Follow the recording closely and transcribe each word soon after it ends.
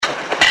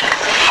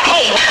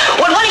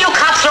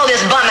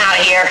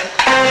here.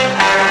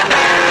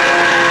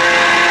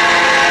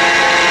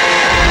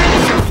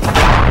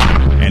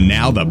 And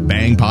now the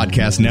Bang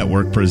Podcast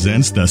Network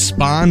presents the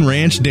Spawn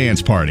Ranch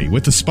Dance Party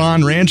with the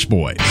Spawn Ranch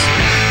Boys.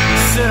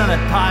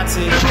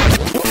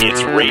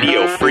 It's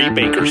Radio Free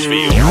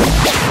Bakersfield.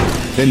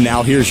 Then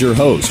now here's your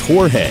host,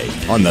 Jorge,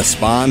 on the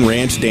Spawn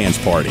Ranch Dance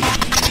Party,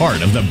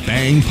 part of the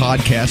Bang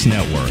Podcast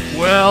Network.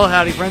 Well,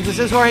 howdy, friends. This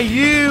is Jorge.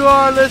 You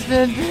are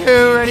listening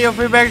to Radio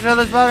Free Bakersfield,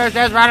 the Spawn Ranch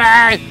Dance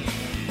Party.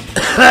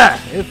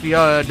 If you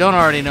don't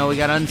already know, we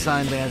got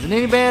unsigned bands and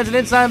indie bands and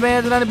unsigned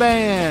bands and indie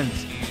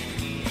bands.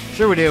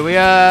 Sure we do.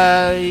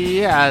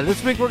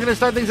 This week we're going to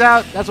start things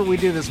out. That's what we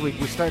do this week.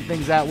 We start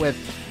things out with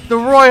the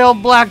Royal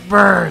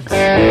Blackbirds.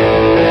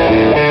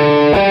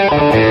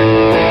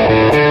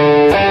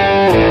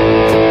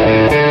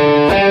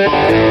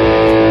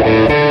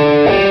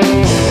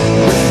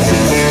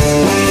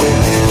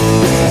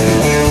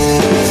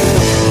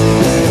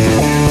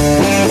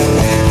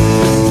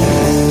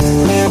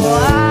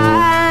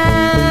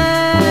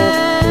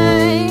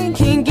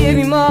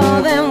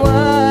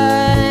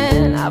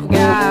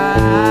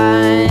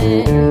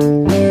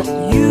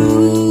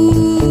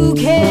 You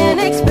can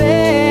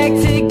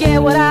expect to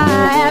get what I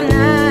have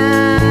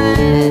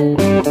now.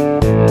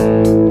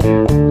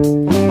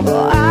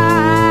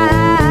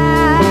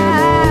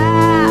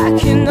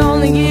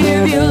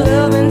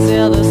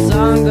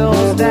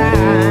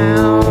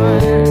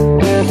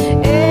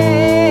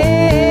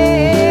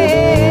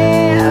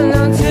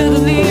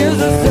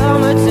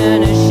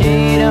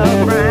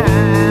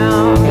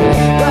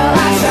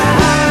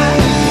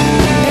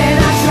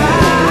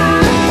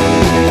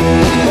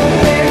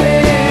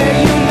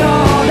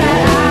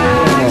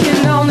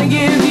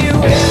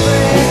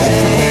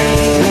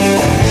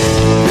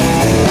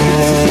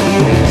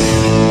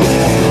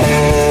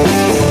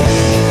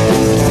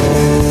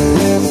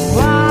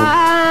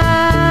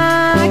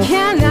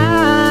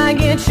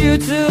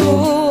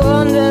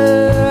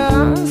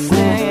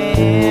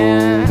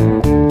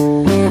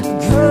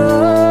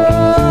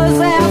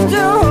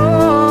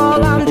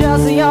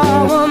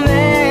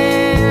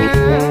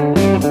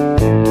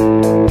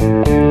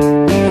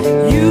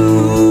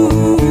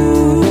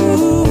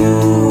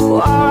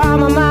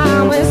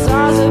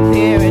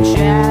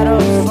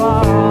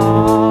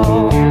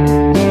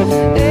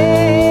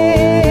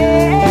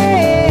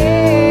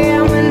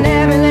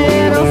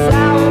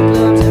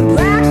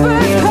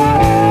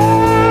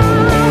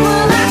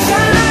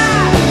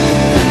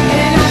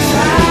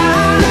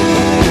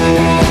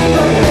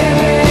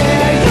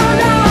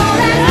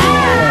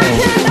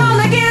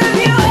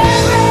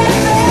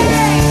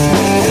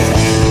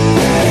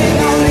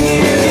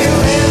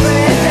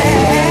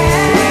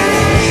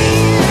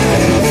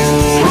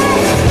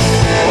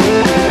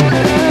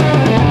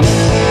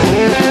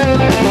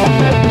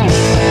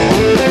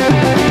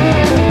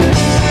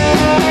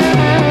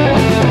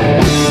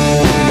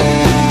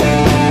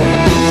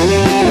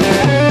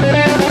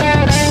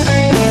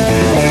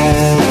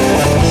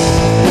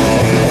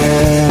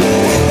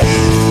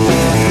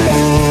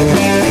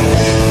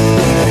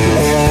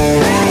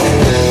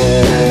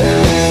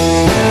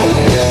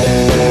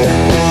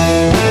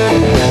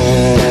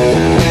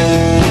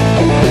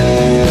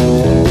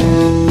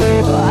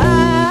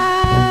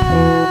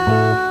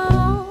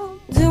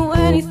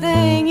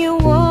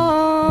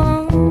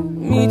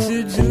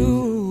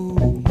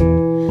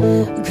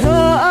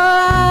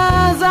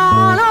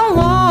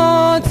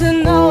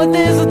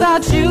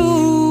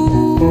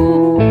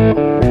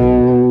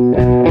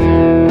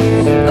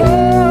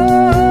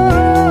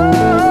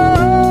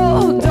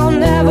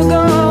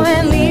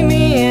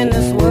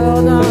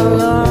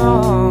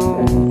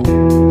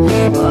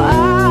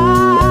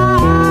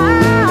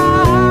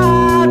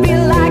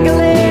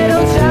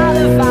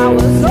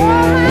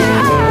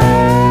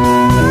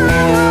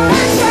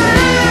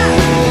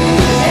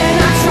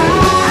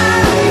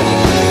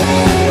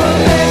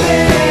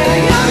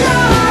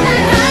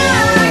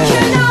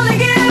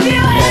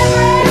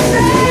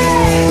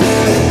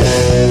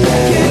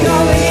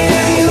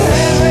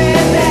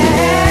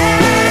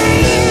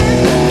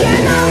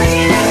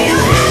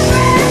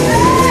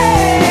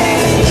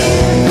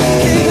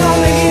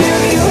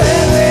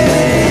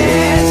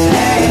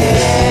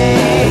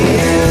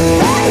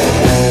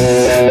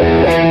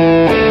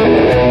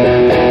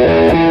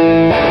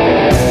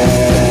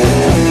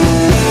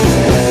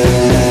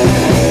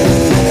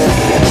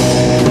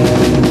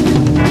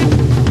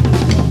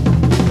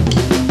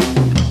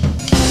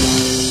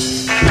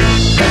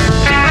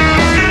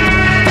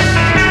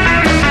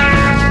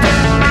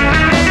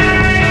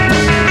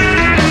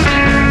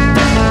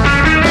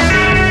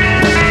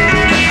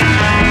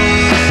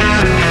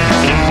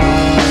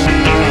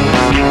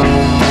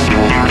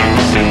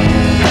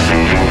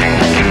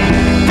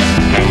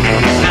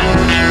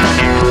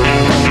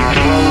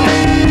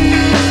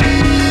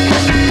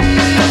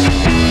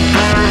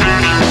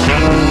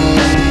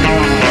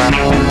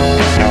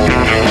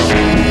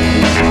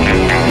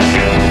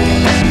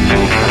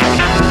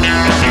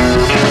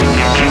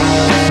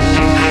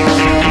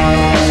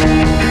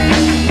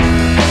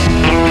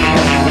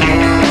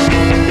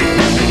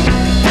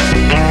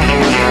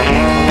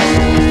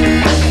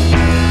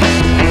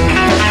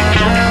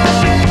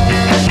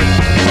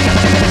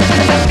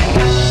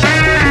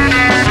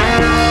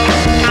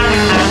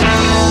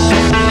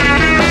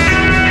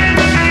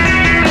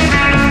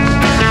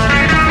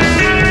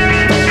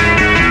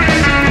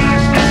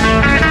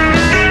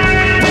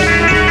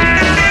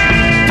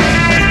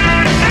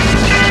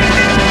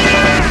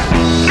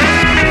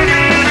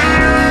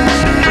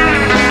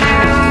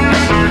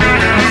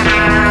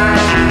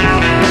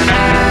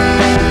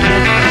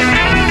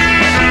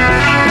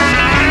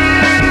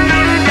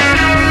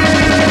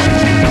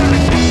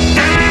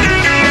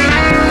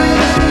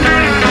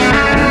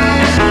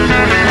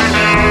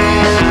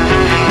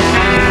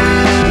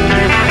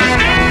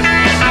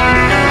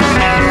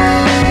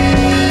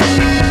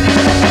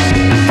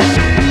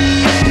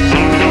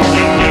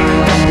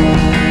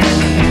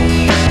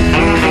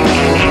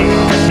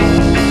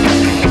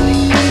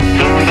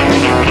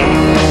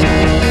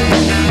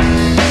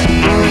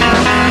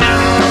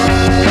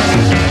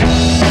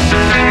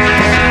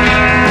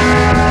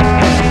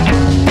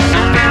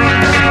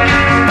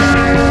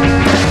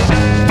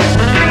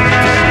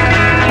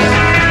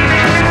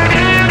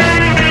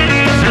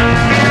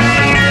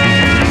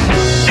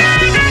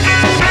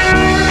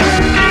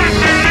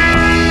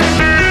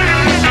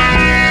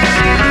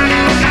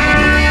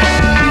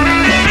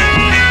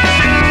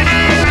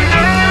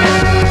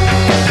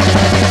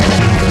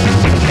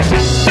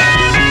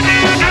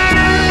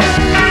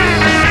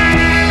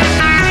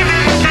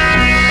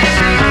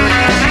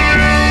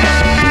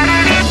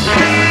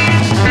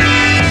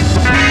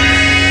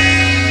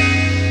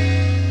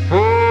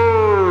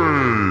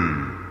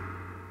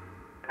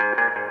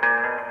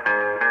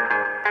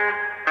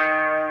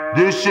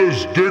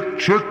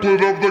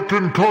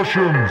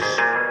 concussions.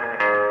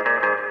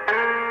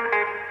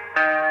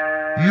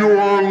 You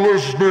are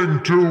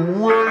listening to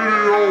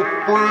Radio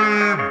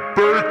Free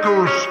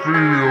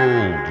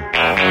Bakersfield.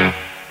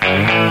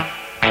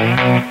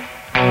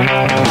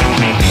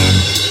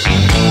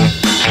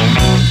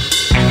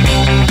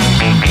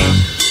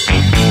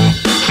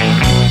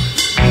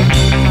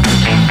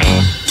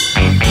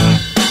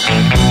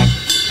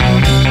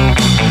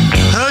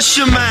 Hush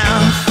your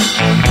mouth,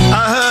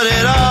 I heard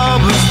it all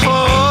before.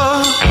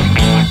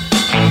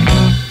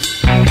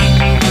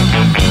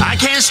 I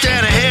can't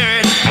stand to hear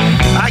it,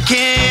 I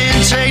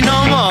can't take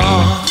no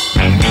more.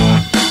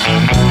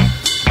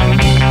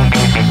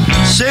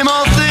 Same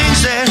old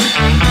things that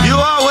you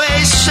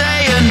always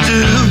say and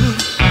do.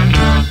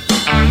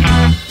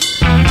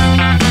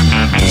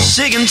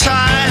 Sick and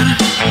tired,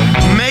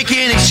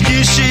 making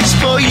excuses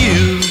for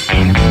you.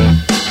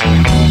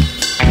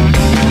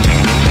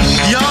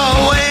 You're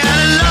way out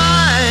of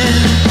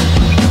line,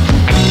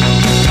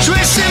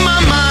 twisting my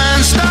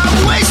mind. Stop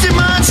wasting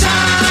my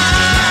time.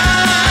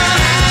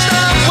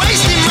 Stop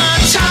wasting my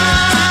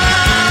time.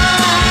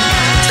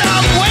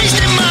 Stop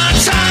wasting my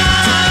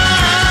time.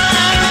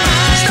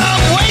 Stop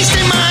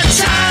wasting my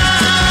time.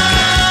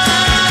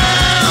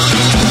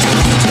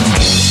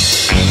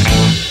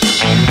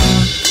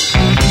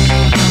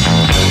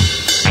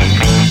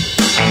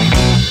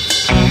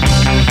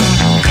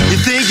 You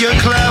think you're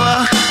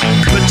clever,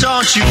 but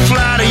don't you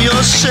flatter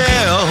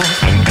yourself.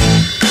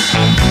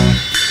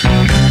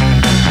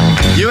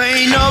 You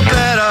ain't no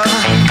better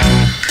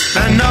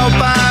than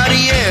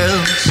nobody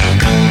else.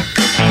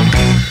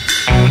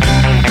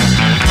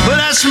 But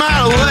that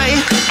smile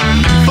away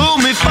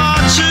fooled me far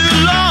too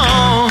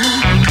long.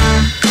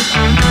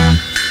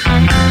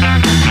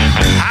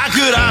 How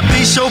could I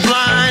be so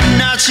blind and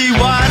not see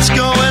what's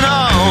going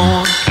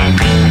on?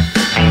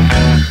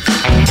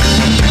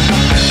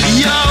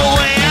 You're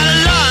way out of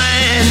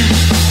line,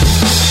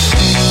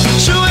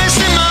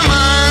 twisting my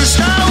mind.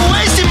 Stop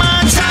wasting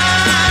my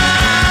time.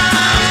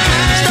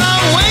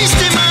 Stop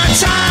wasting my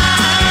time.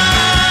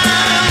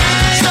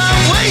 Stop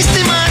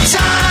wasting my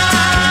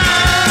time.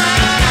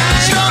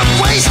 Stop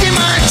wasting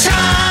my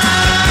time.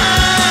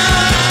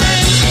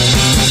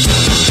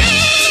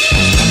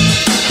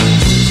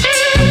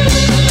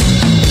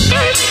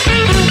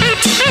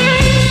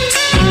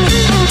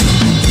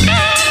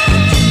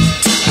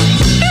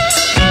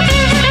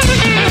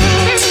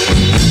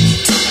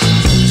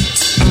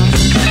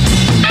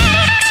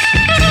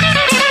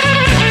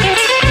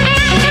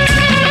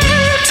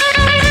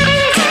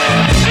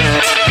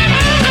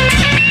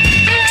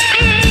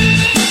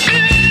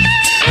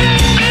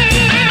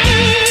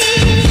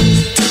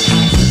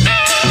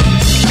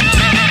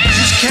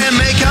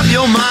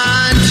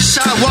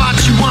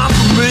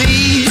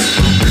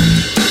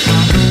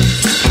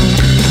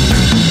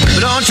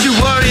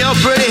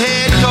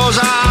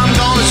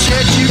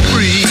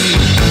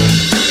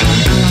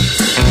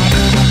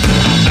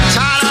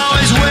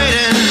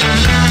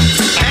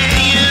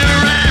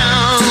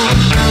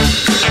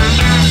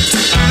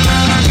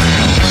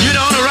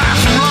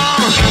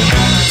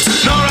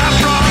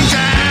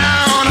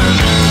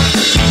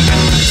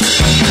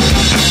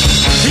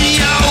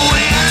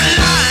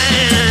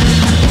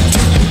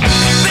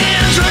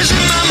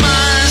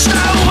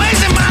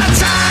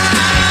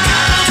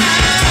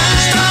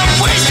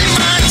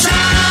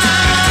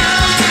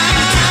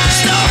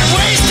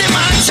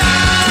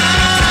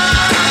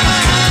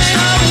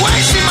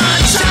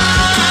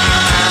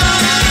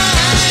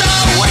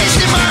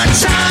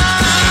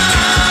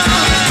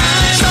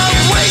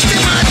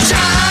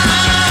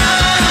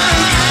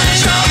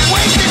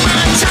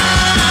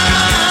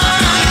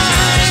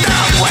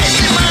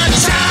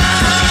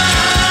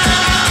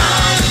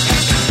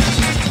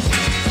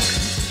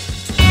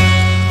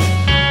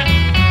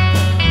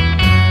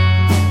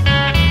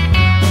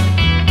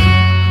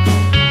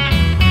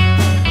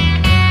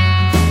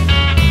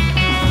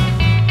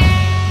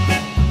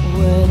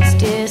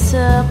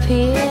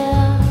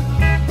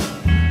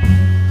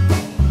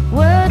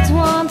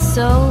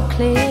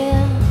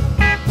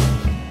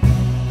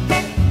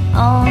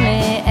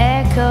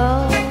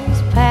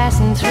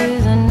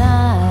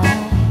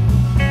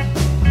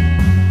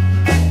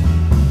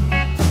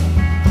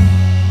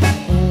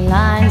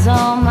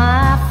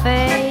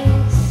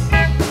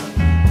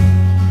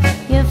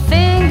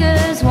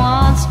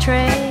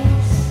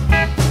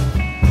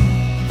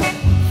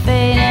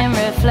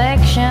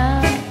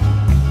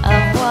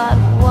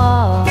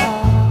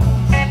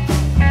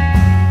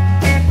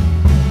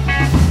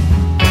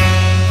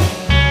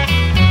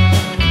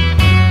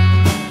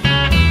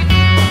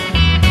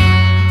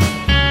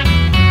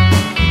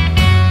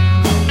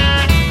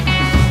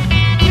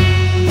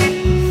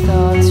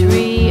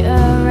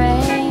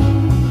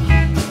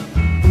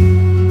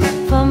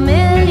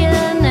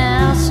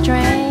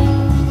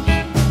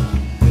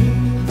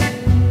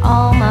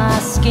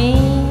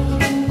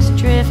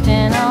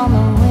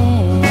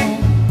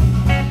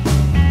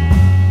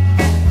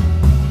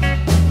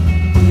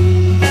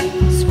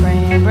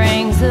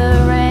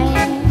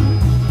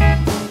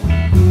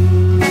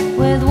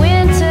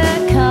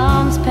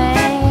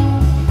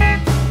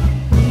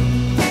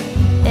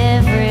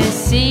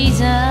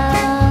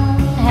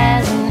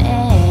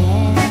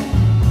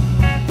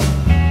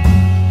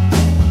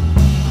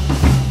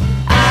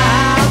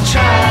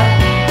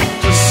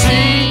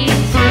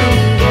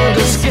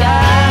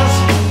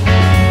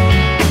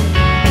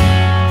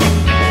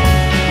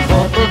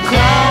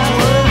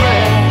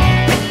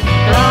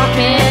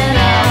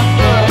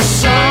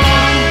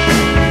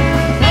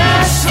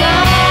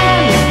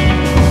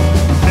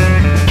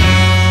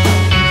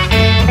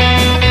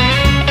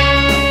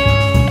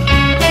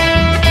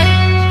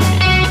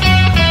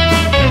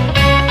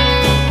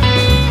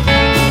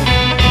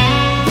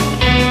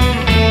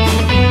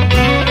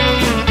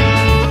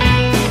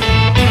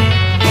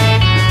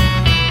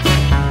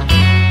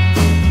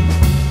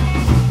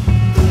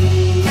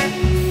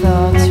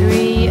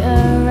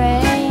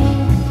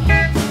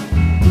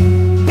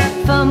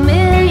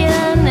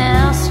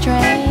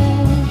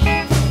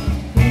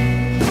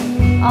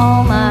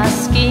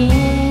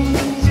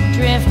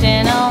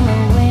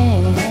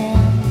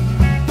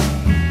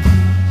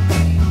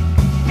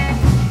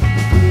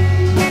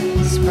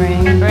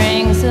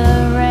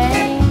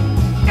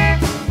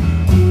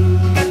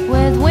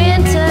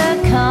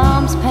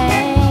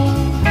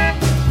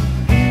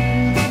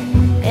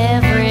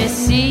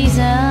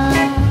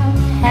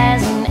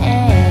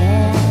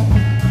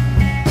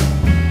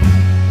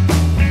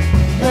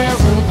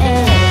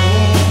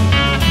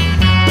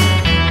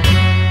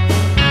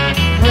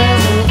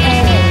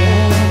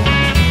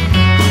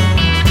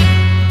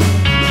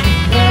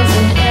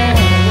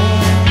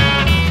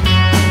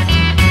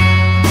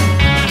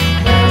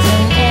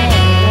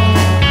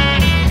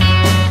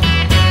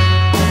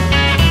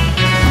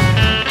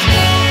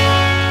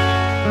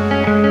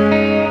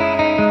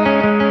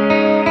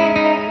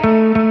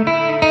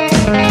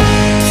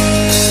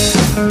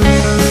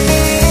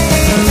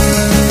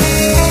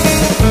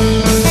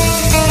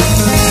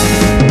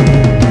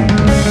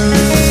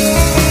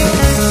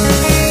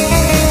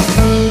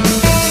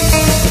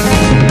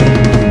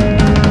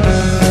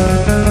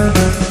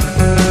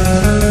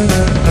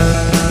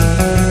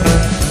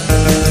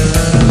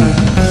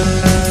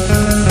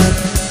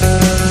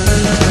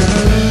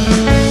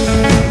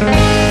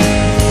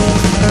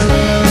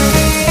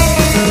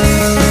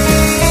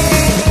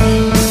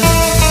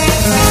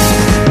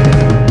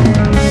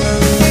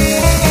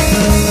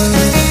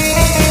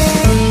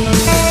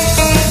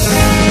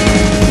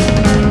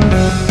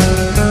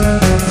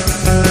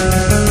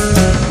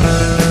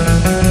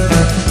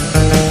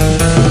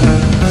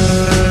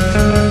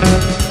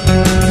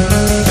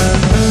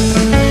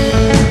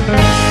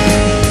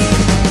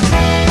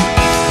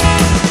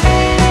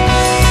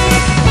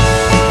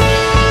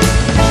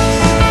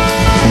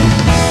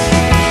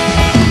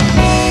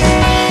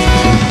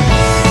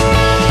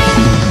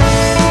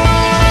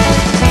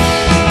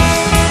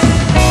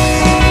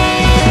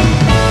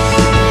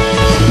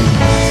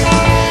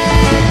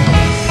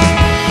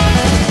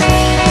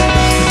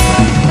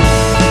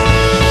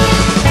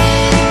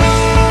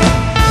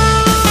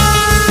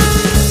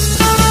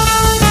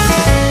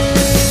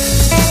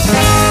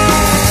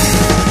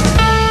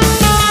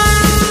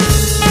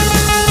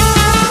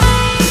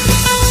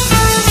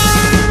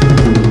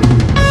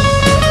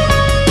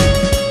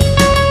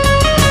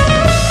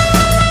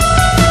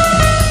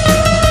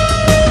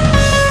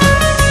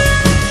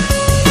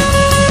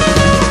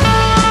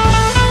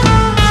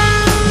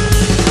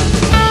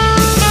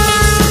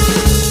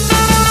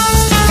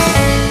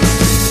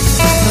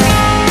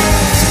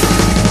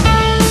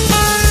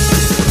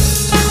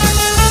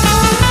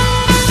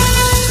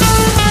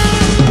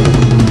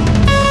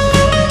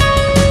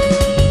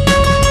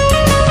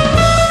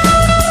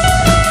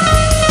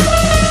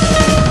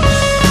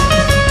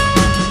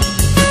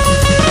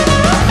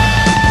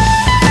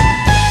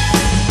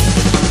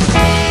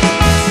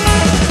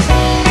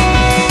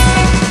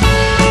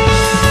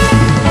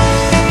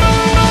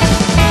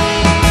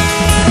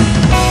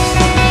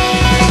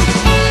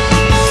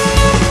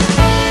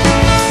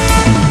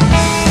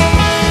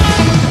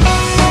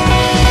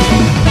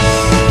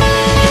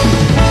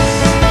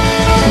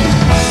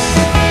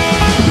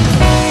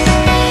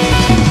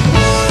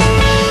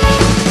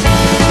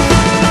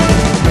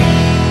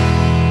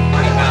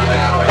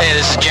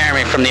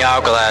 the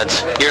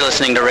Aqualads. You're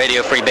listening to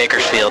Radio Free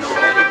Bakersfield,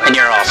 and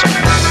you're awesome.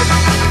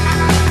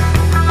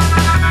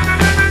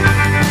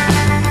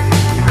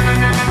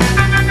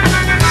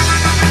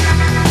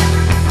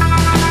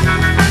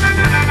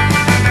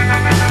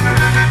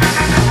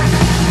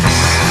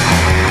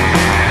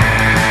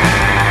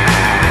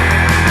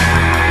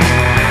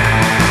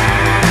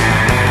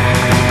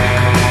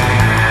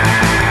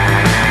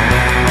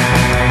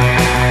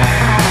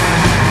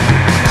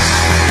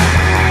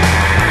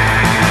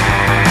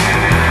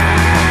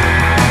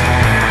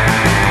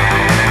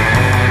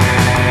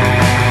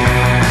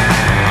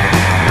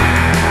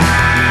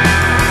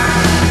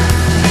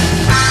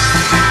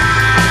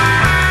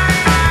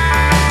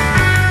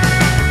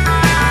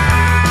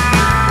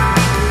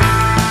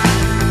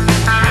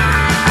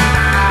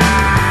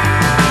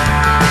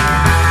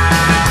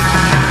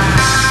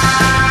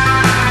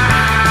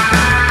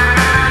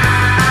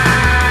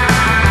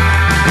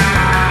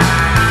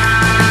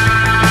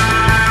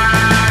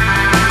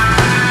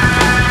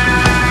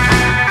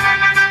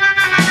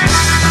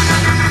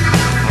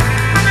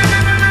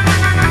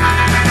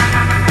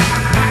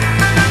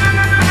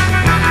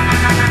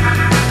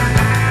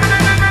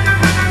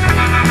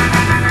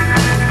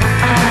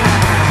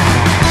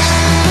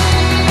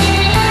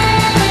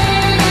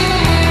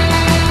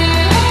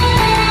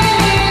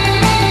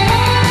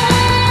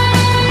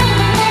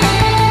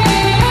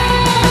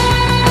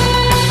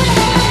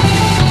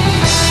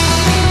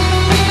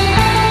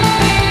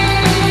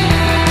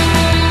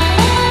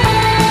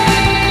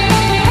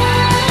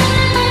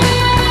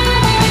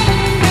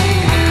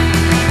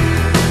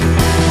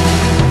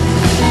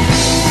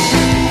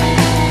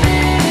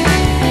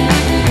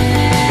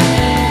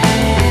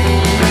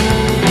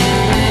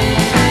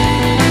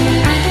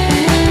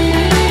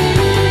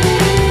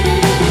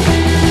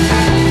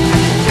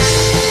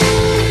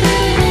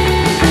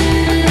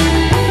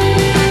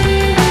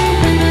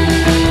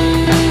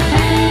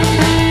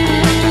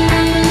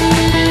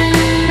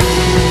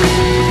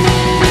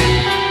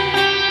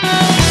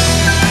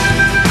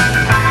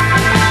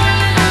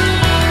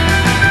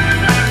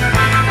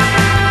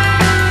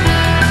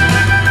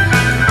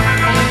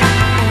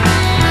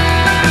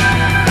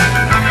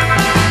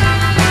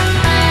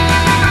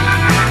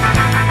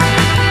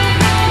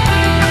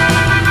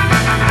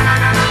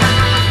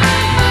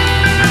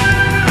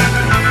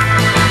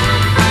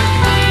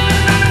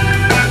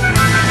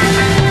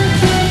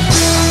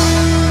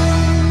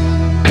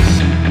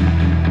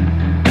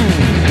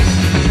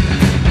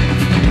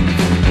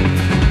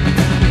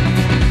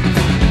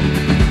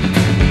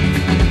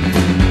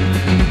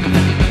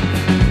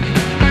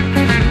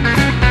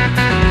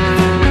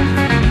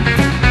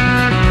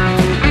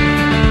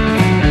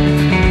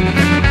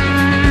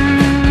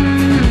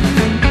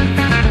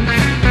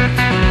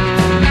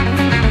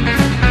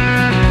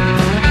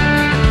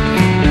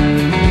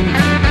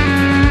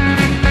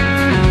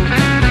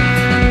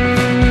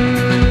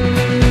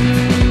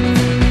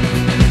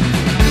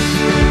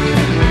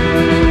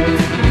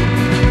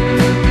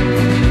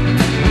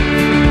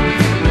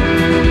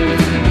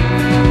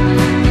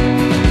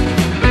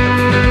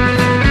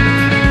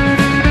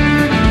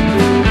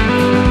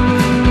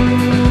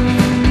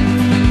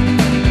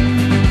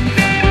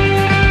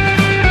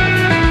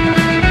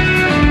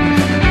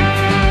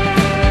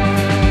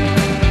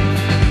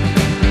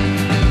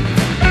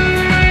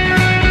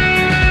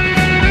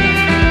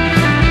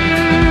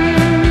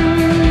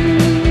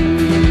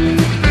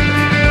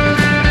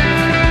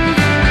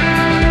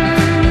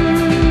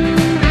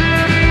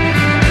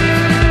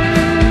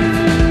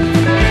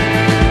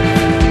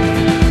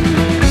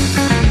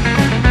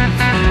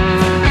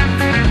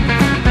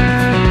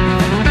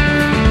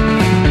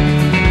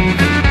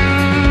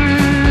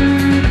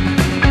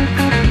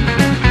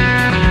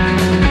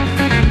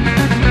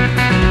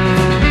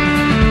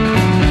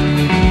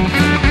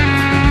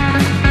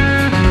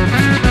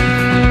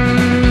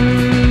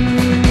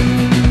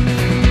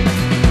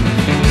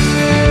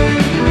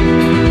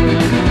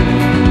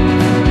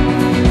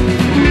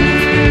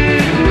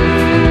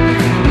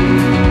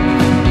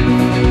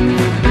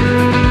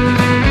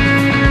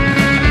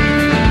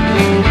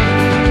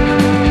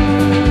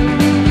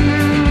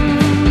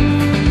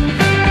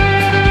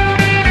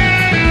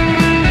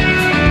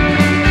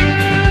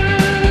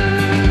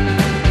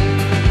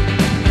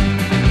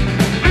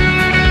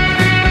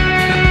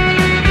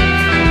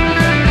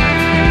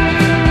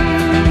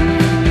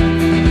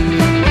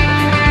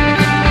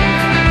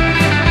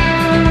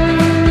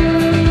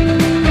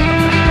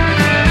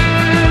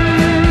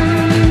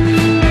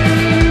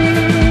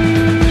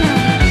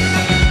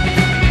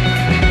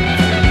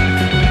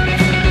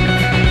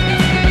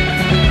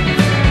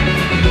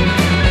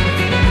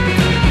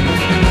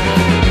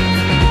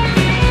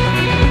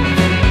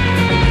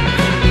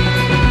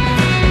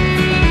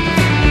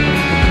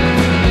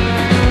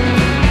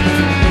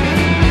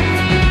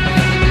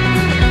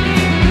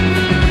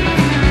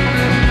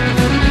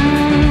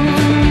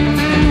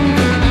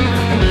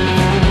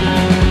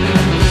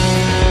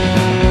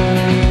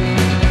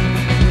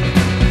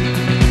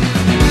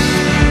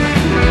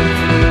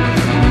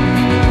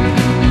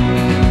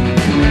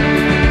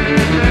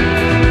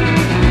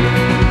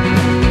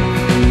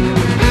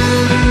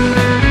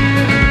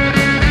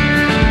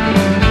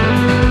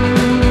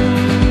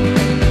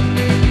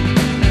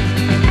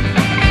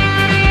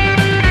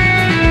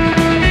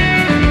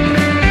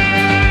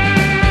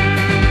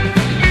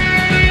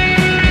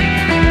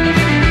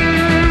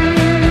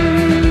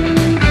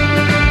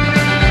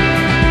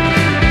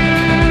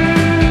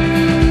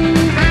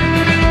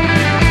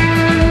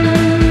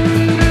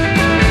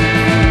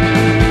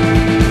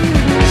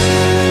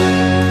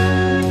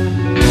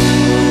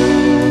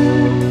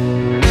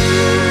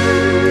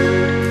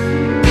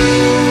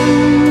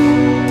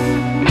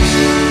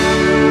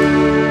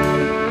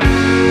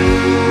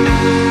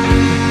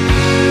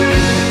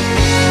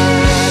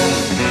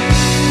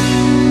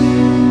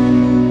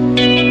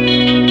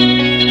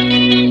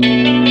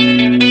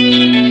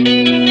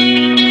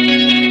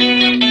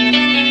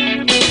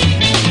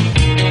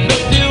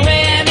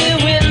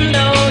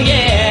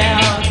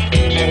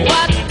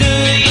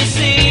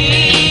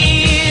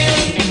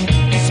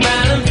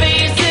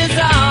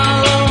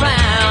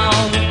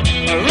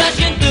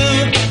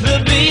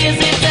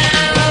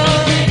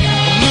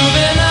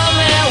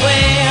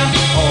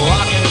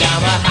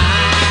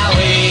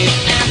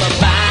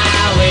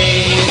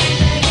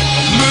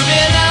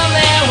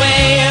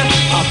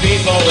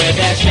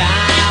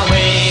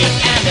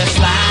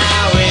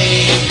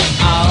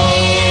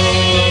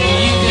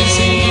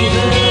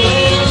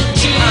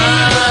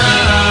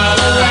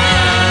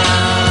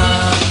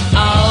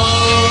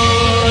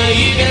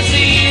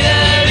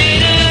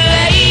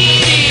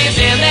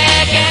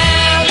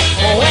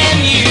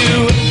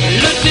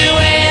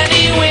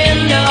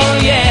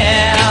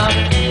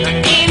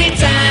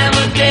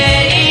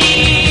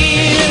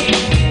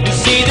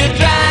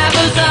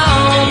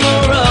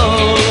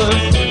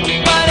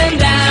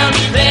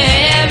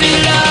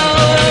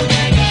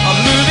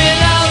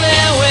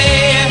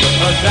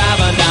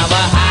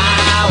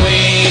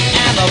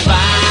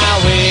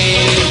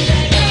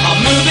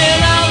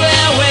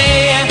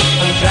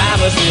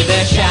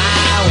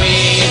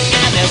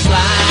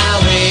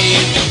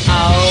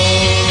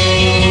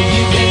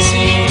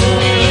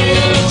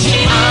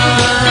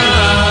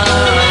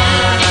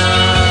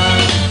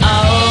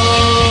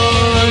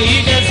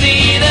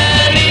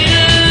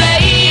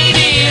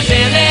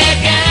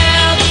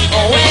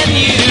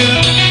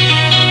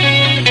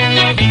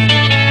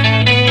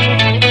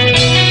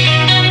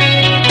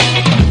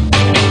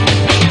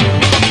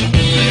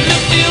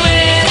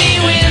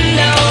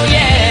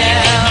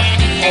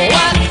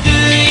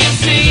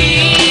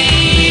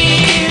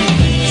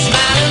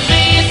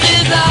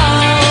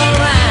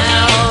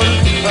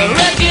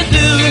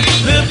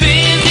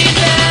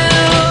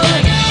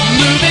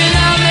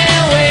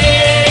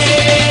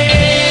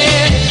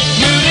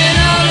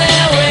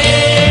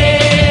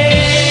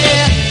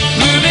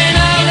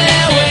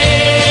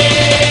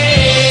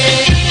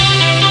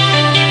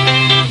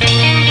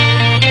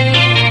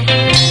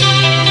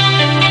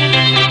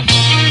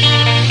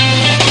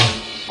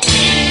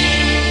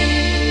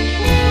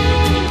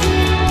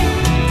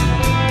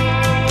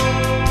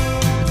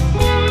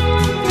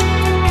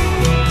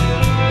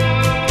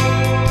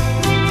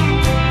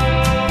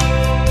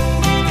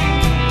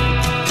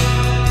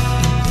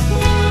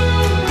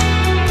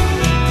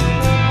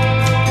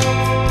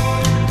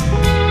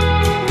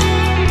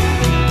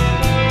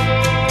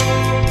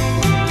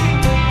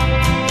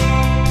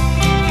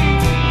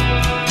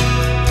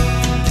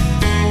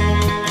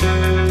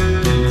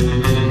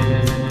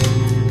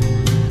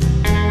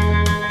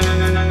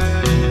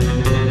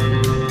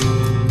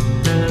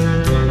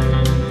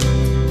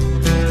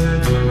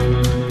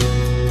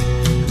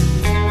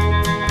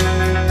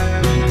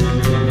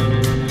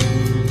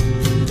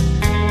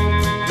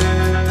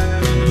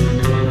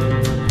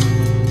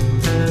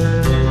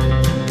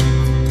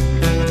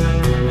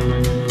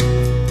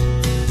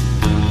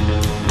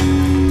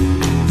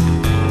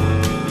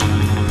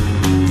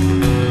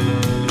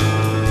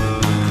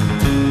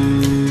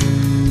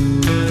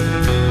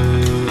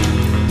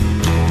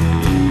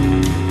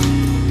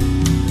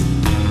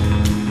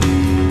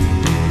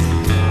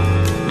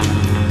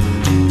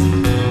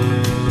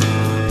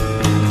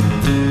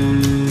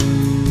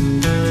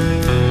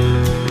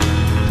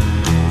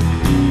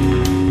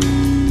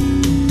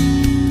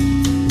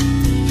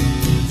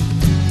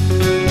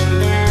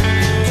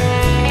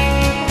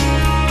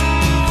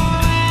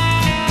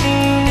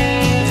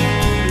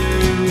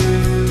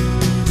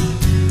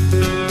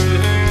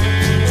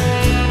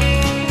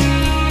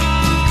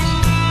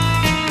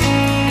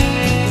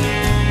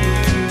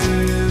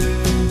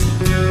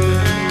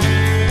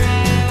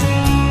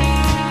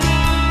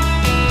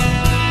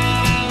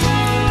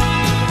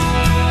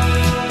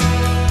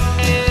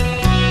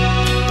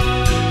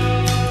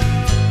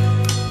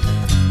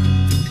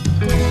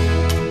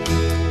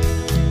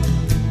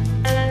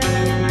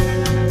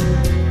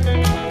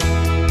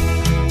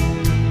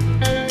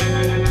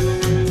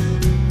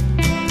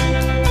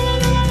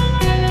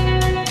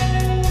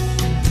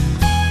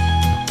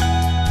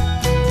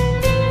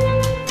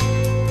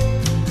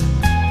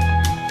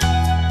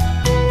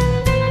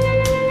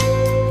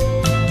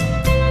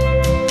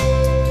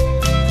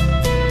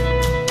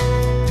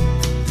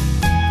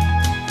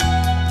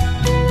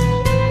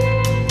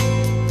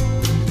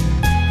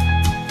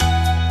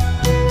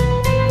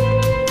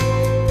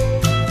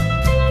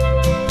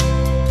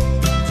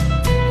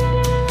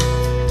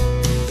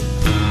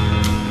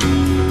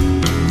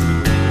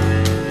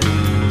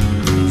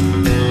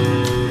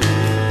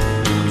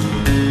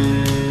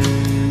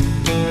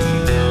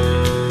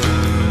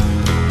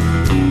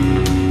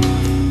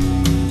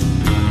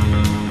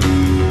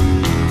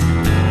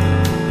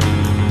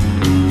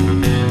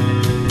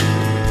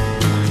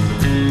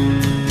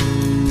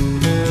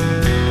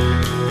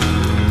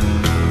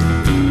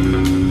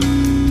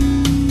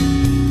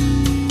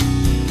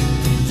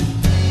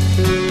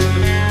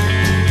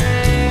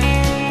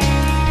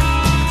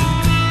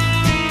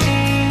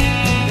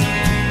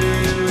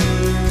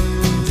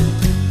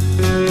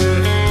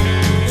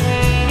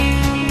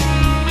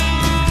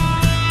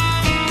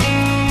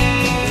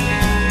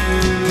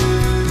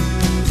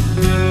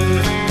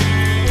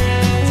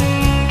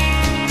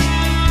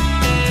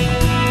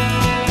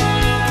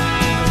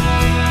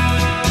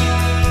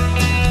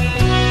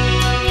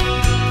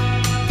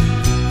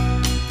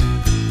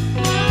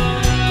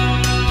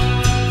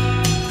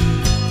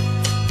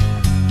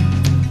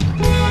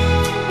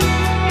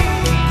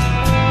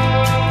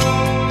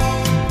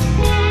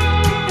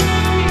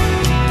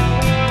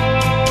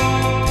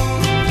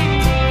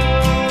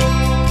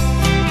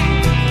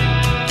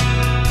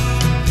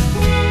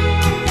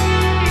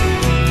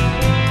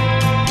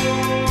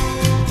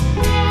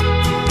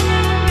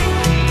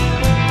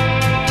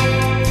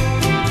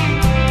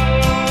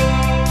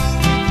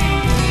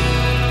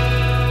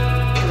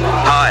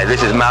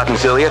 This is Martin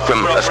Celia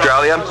from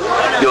Australia.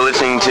 You're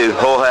listening to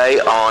Jorge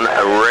on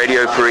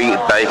Radio Free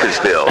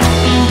Bakersfield.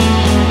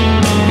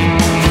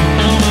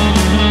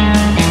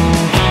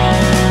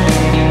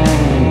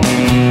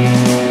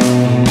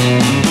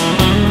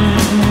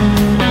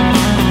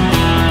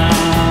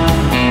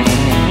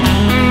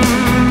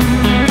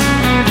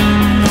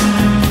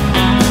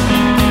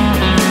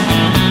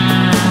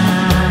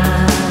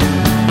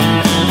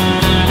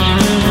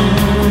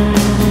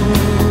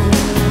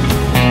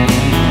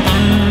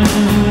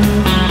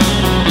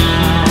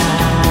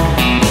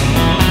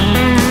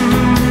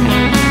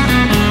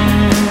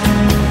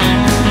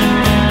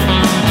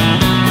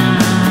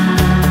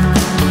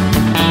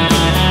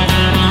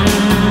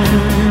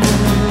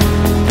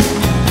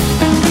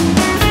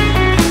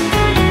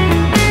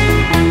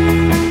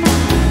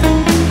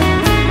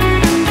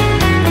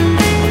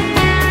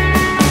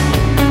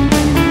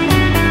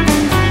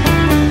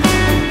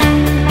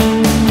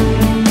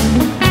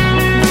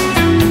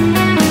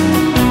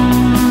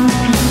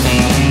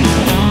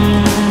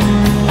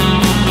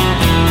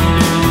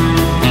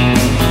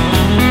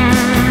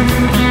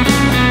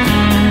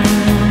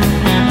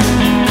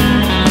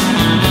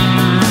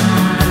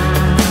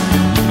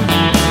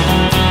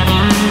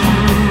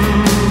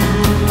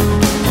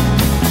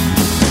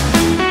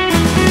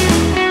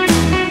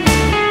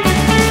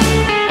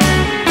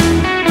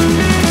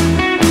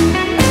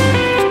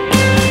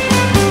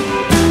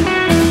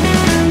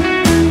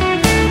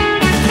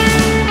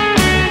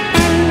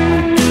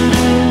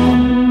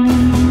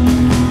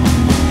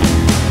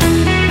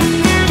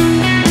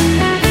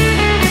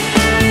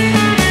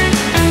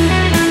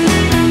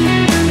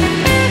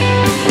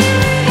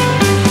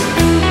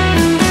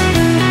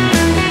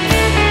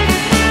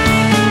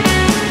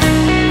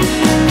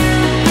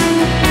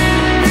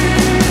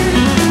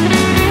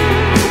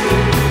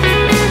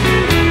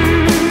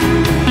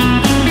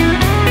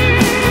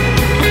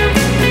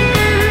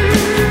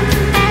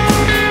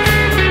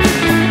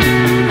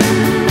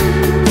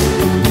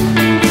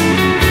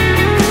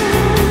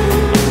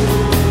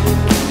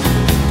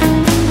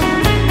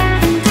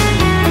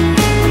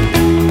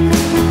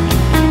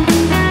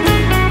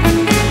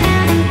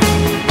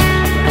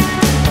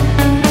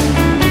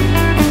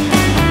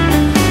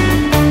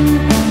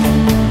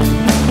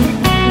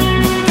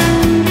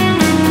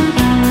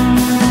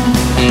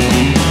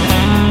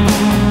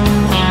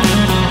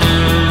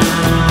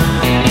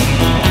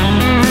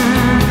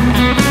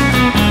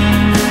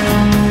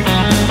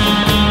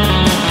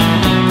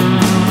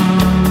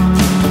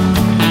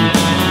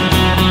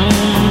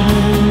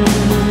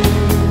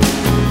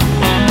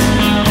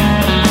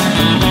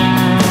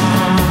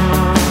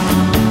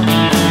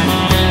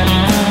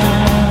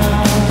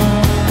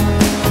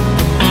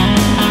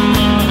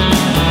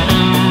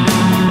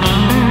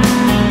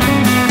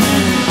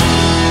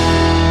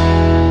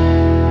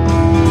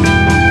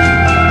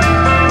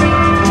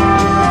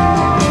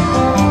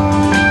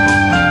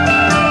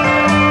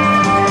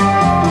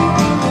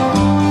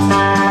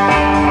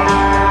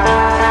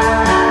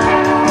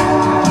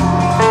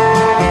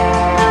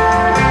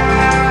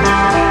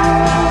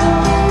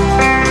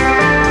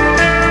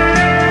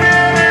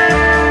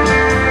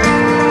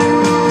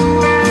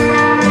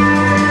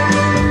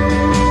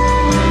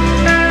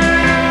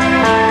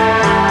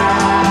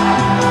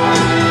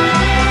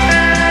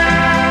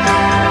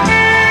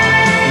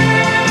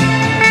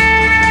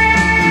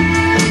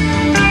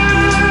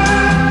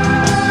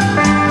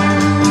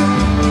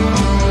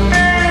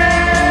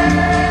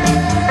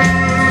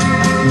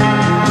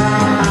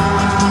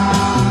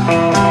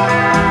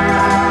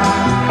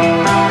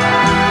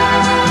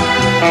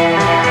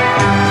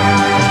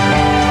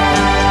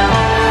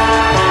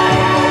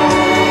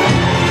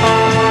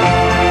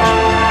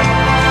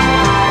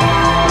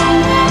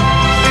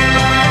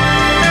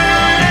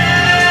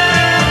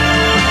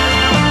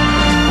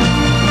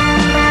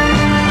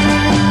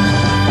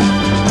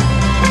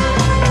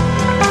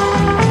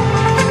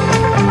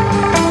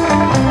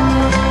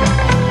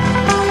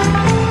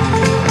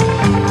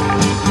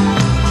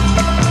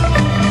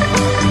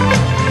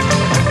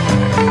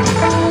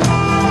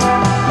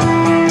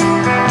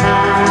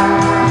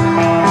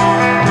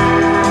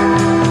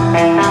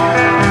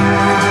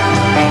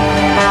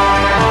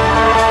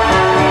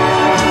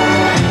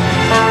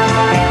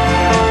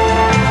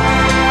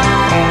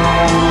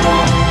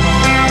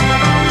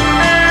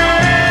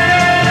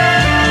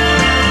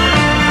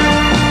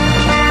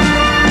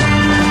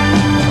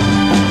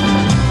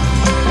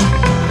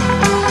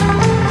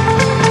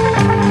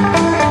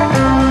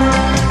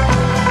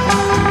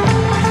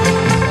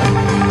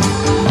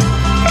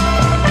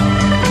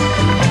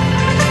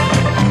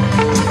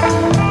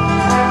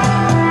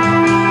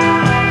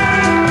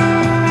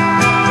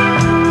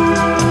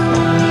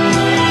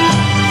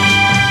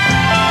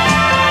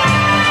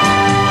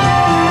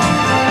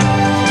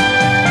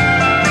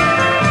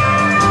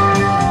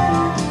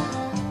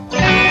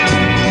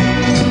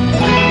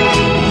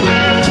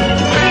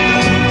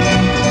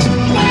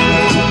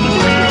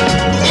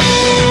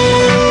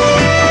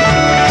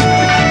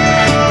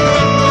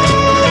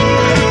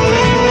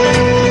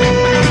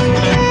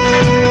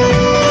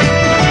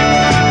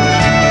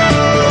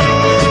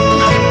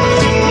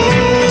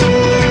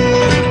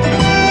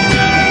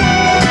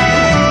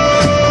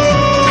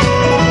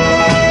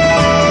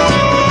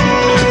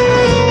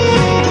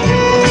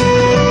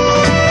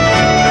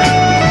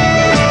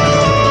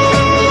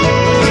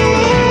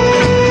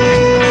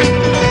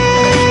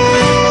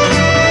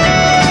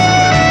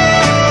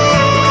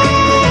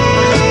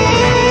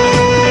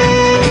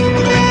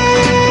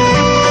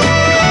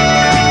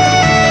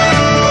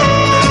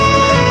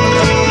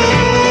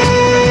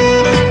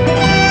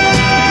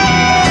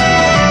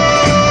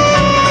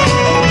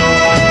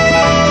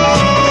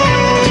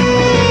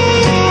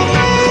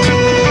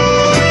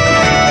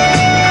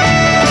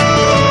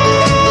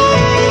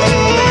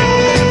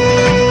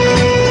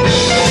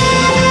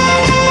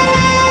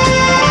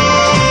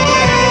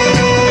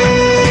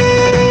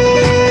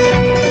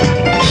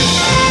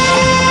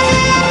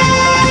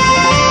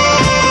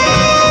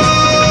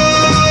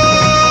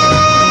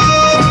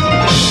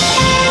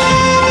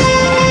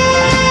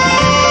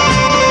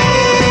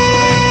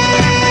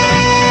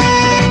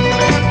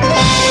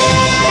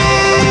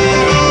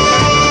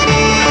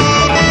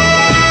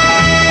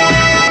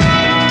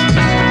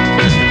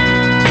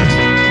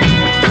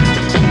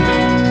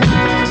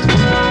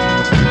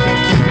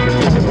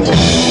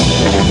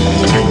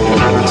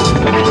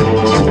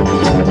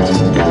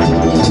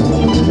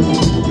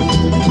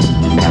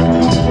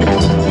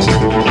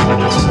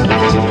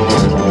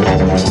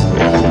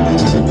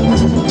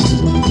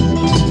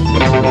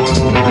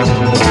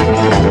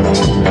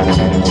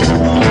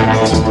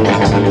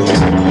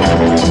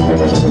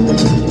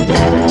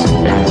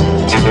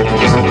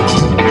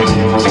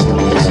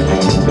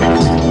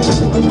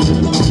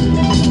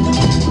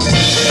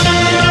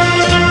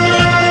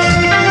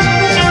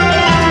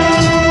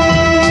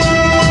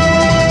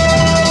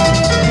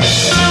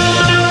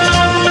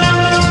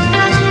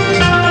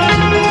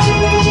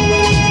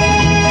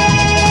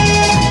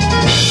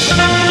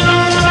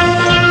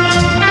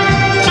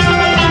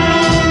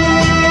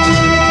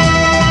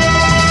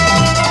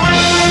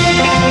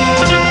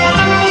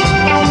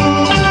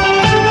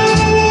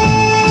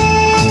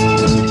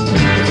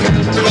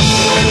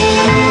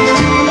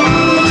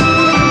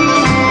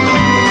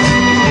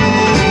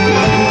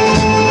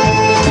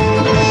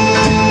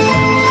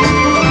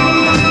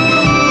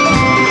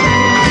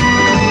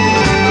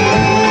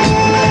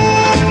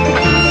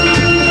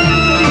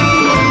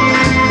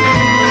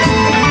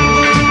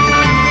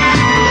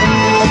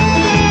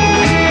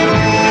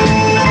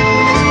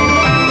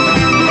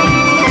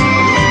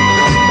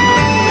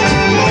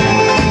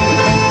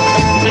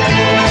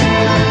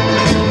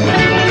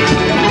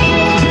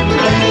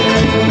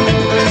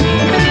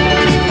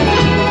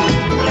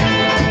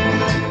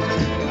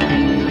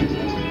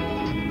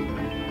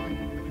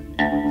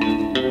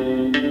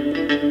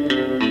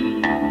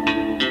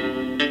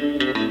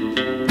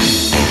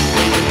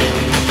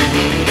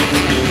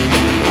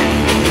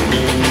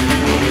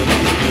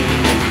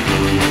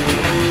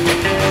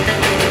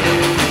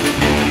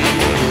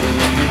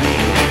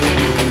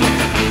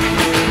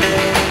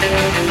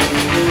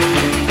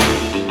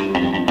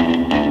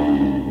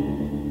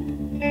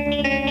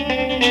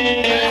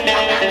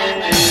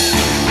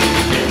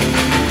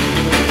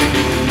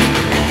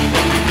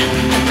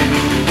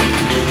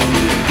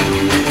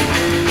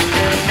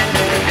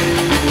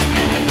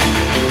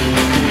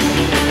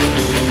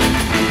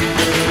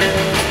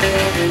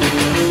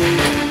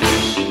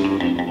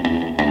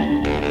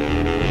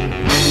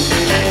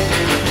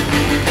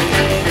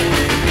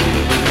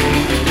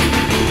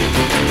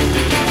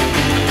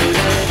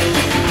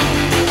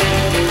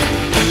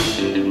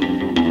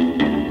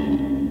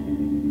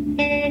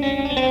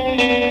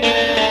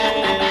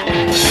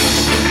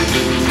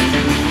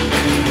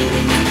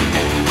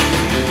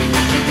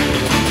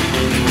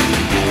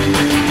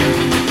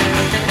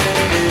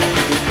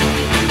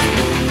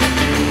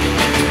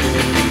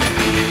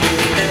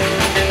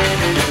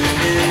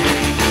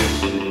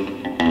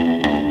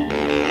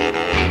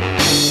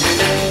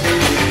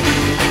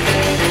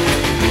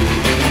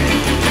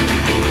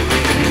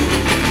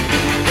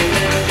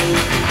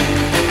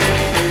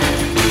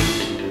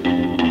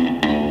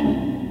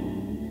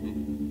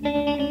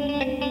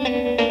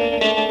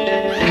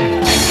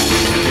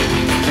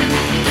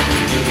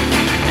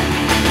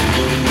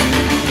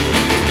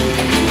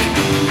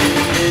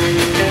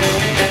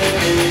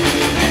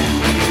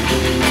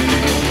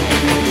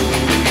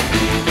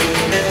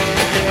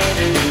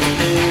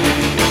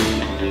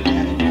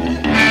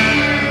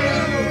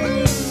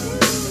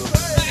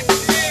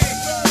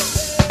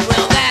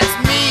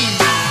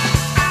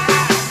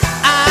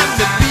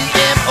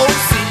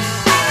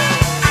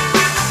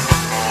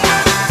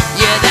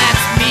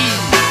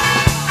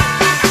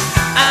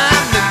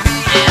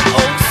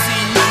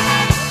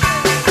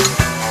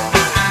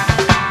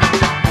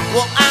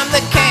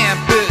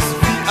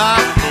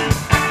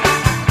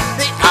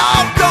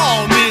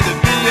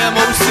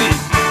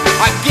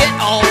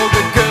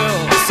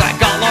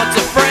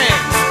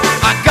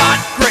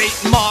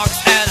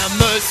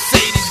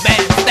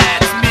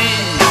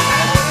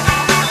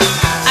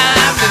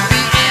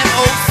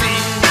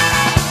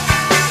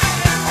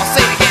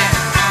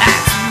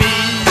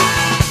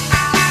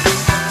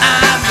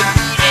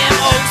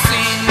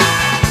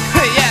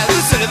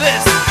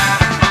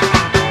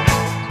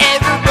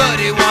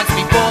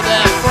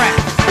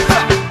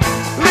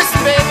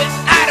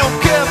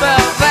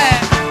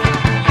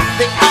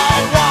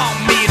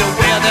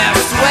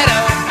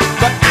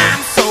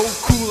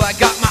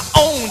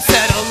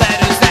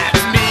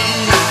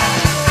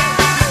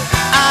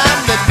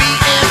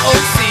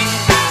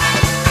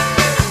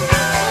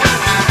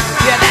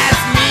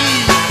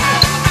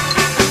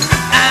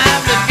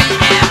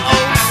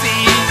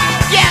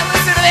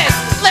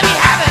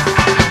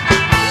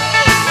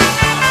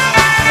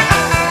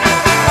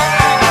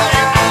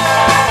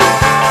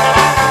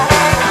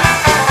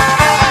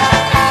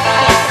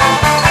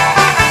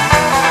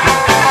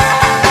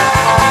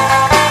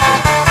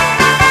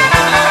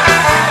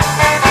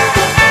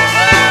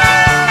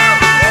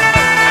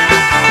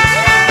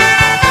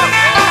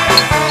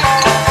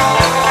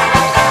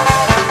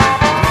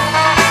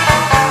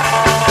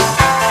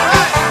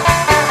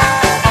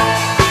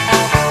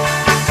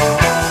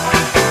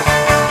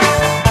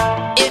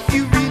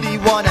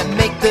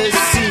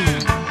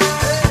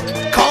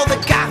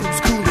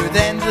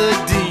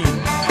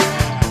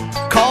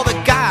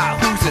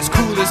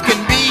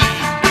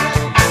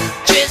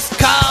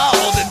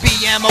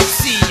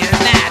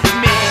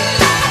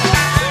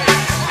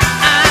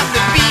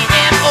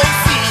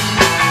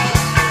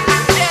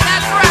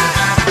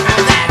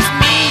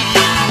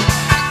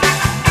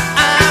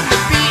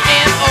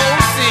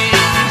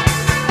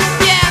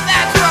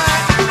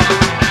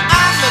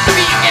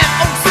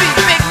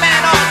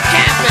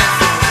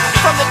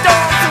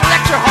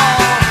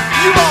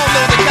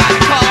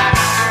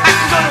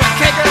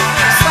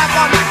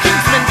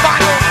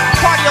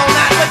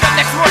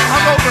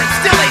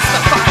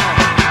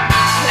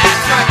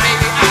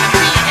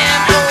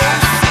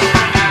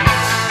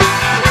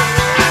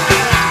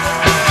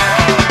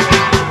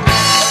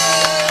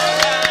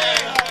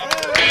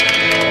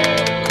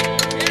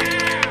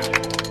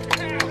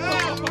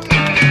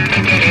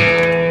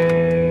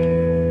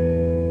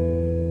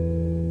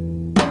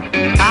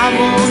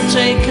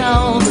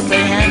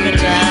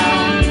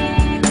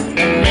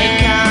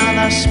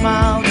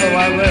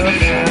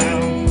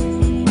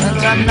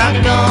 I'm not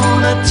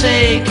gonna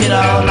take it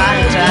all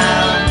lying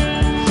down.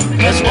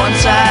 'Cause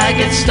once I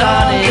get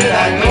started,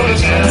 I go to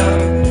town.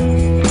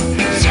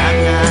 'Cause I'm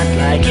not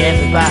like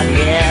everybody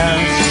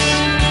else.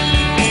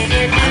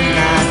 I'm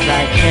not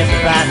like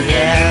everybody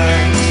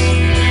else.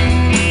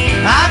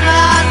 I'm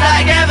not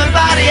like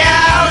everybody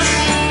else.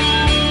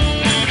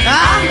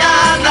 I'm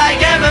not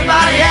like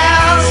everybody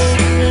else.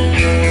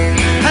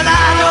 And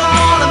I don't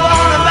wanna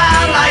run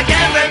around like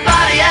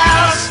everybody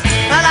else.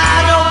 And I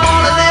don't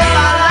wanna live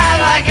my life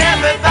like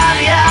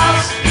everybody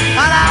else.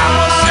 And I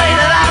will say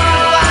that I'm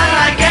fine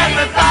like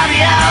everybody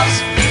else.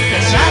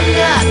 'Cause I'm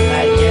not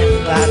like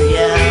everybody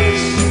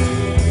else.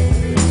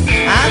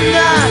 I'm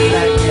not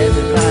like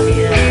everybody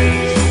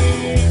else.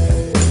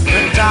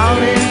 But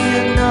darling,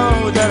 you know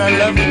that I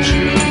love you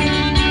true.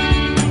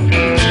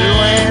 Do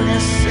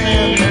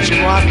anything that you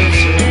want me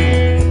to.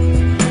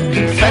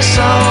 Confess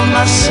all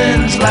my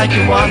sins like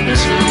you want me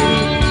to.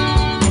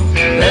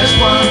 There's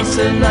one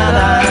thing that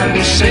I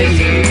will say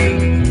to you.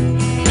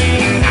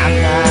 I'm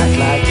not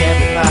like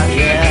everybody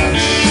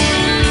else.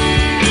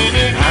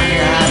 I'm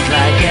not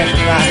like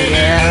everybody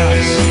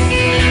else.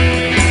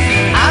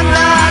 I'm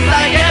not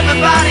like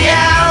everybody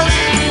else.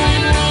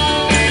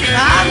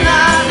 I'm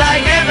not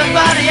like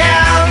everybody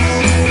else.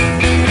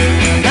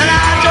 And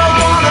I don't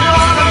wanna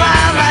run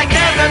around like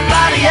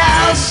everybody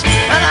else.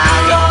 And I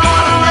don't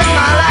wanna live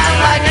my life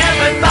like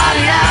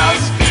everybody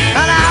else.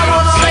 And I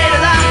will say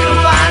that I'm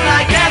fine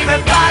like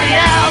everybody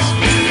else.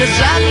 'Cause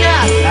I'm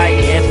not like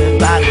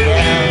everybody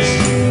else.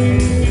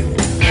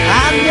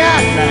 I'm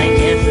not like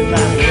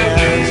everybody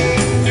else.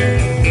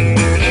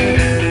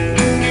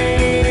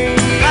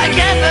 Like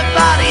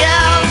everybody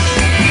else.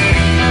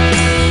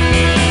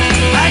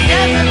 Like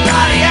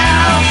everybody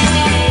else.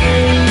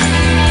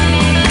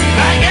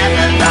 Like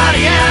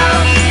everybody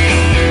else.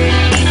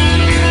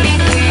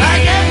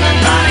 Like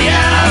everybody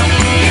else.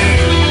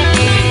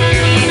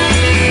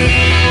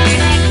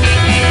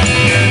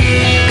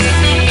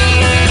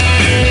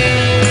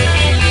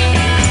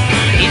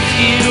 If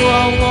you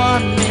all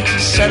want me to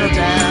settle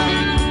down,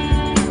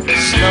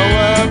 slow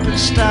up and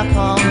stop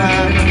all my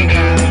running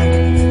around.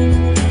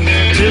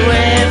 Do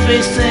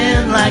everything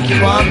like you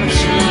want me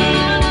to.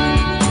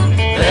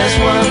 There's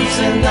one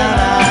thing that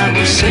I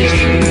will say to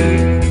you.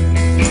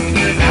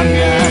 I'm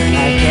not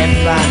like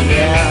everybody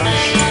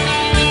else.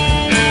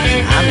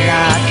 I'm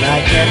not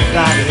like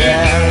everybody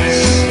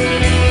else.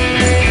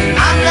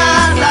 I'm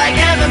not like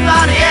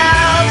everybody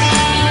else.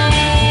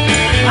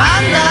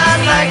 I'm not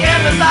like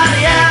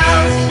everybody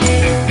else.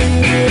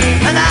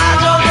 And I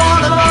don't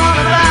wanna run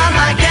around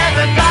like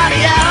everybody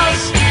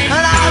else.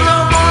 And I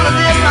don't wanna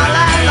live my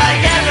life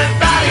like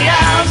everybody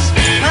else.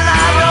 And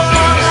I don't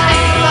wanna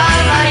speak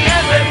right like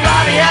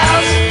everybody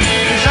else.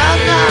 'Cause I'm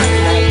not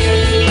like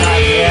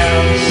everybody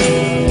else.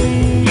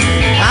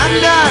 I'm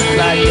not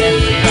like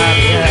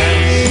everybody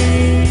else.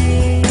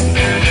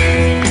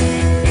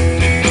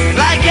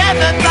 Like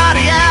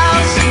everybody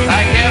else.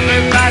 Like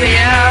everybody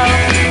else.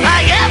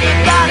 Like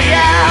everybody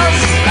else.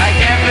 Like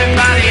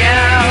everybody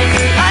else.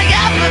 Like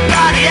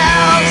everybody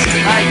else.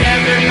 Like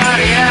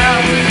everybody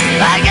else.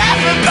 Like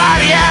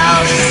everybody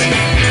else.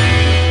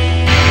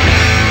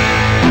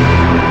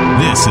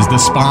 This is the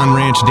Spawn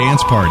Ranch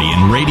Dance Party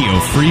in Radio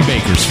Free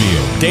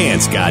Bakersfield.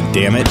 Dance,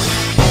 goddammit.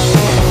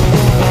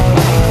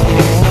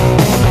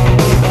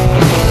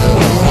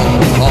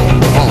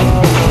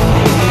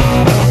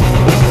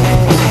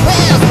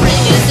 Well,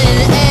 spring is in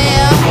the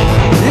air,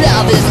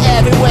 love is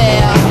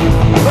everywhere.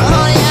 But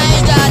honey, I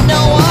ain't got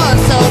no one,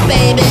 so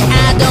baby,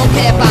 I don't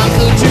care if I'm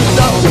good to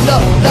love,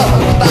 love, love.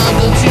 If I'm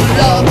good to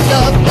love,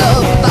 love,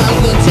 love. If I'm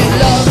good to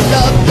love,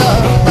 love,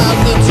 love. If I'm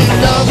good to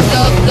love,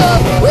 love,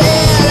 love.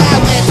 Well, I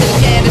went to the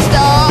candy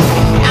store,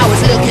 I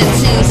was looking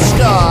to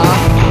score.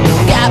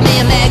 Got me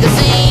a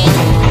magazine,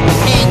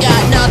 ain't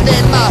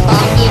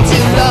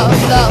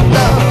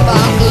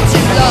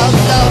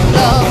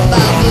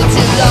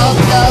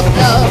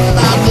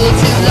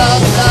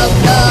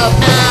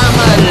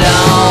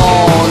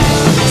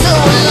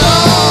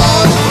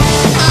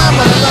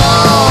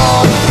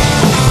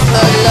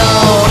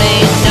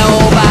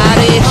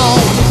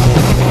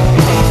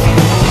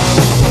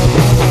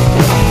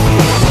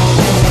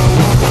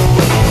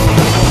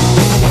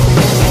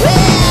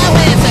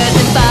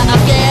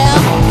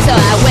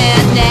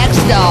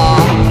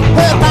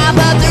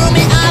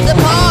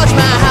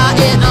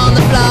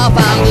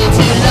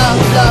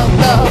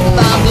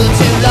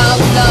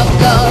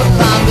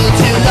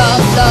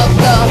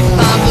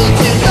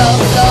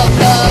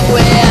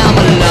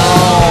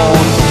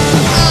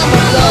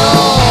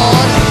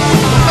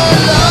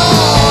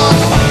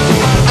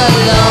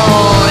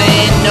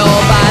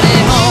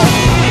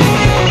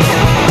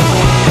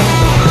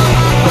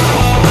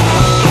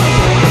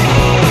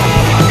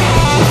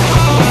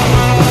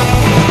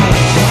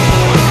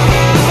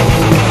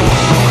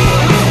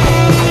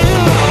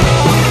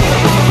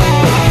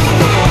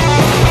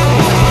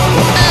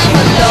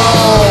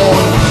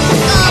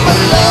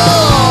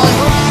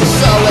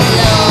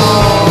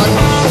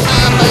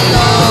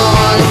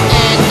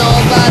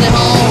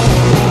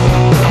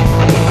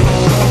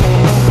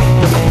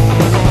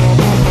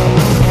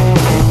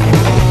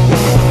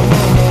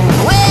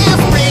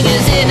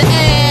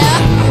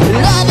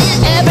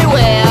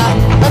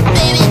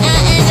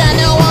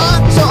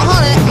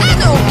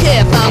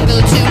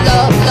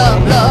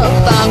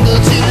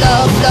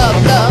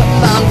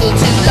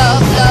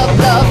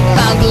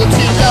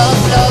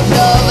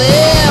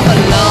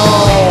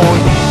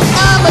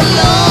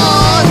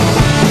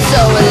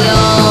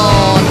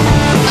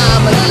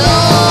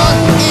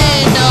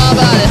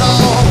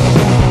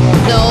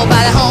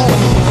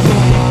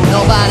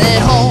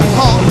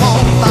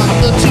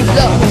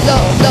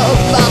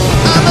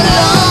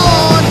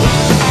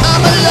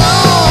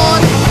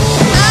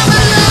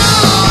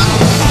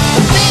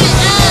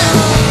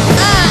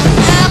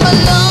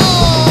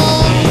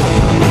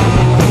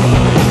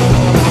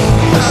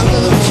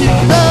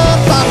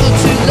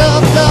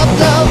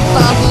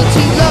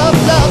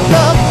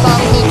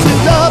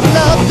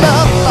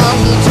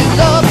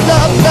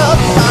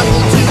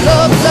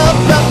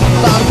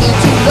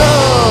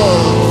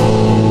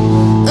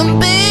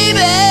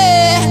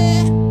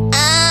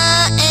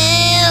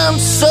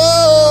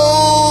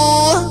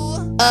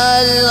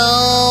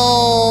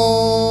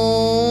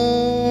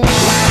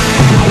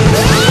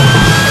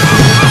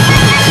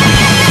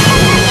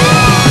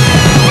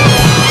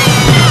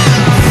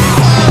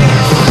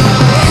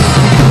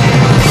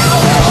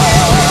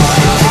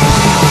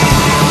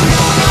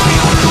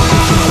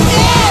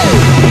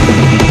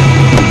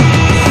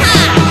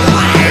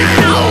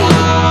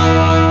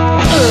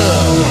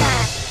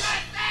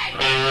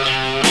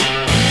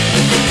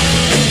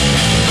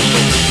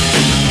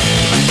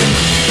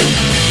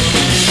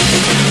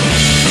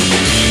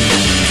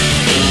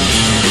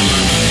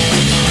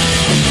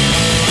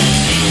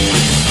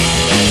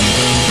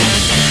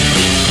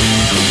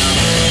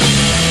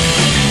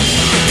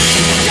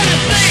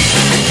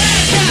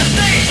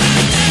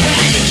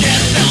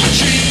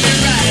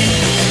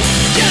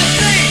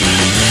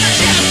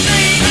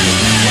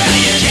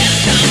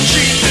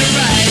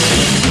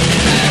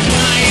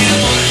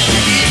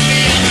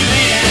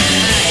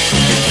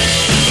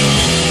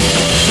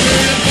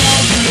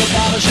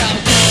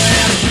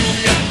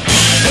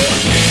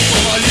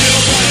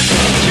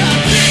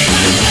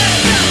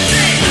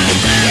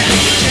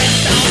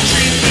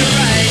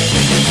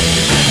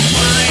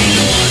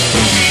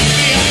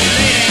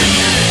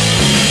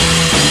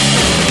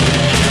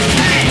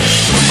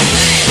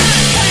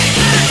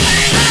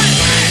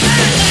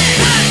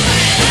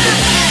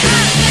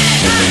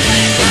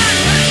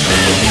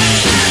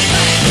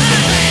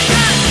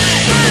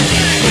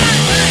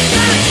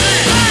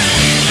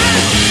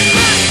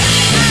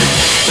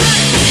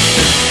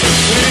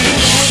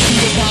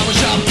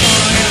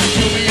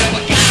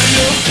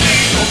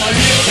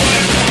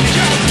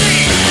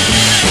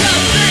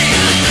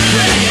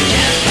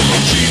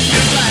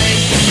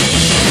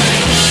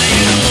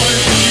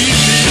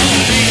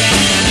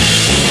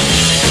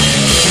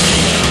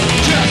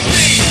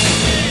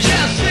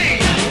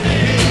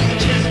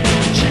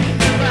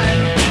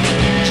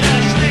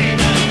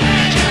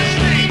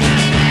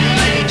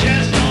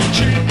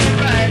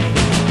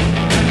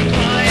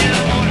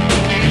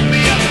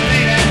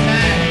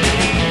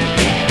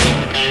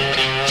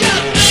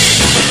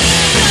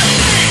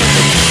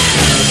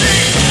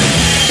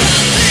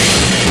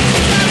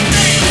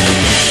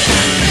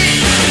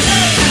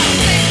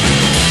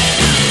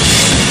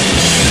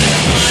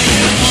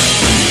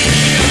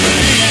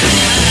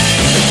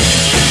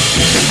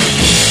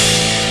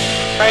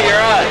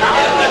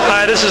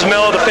This is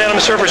Mel of the Phantom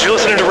Surfers. You're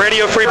listening to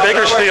Radio Free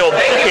Bakersfield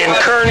in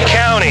Kern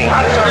County,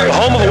 the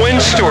home of Wind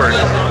Stewart.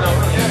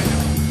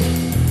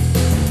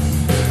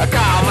 I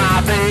call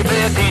my baby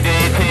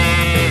DDT.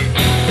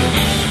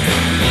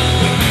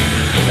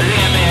 Let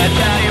me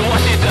tell you what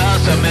she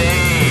does to me.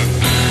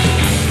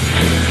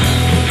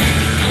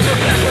 She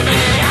pisses me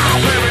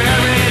off every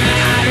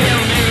night.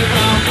 You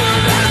come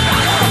through that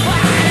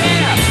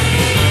fire.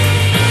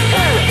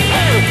 Hey,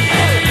 hey,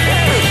 hey,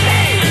 hey,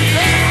 hey,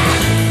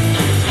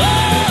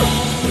 yeah.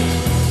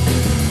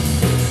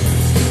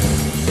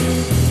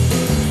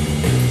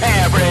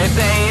 Every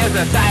day is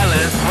a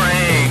silent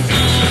spring.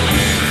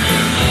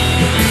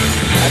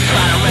 I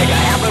try to make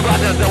it happen, but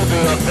I don't do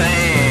a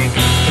thing.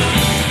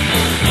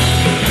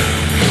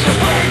 So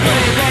break me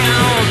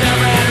down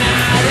every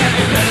night, and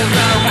you could have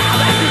known how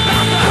that you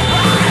felt so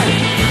fine.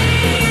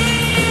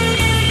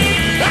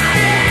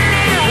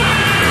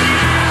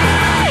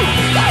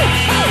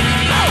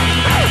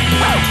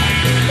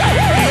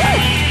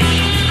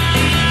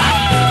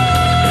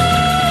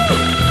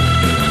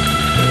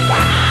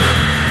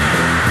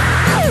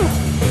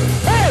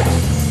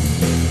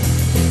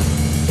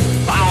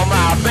 Oh,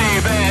 my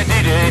baby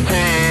DDT.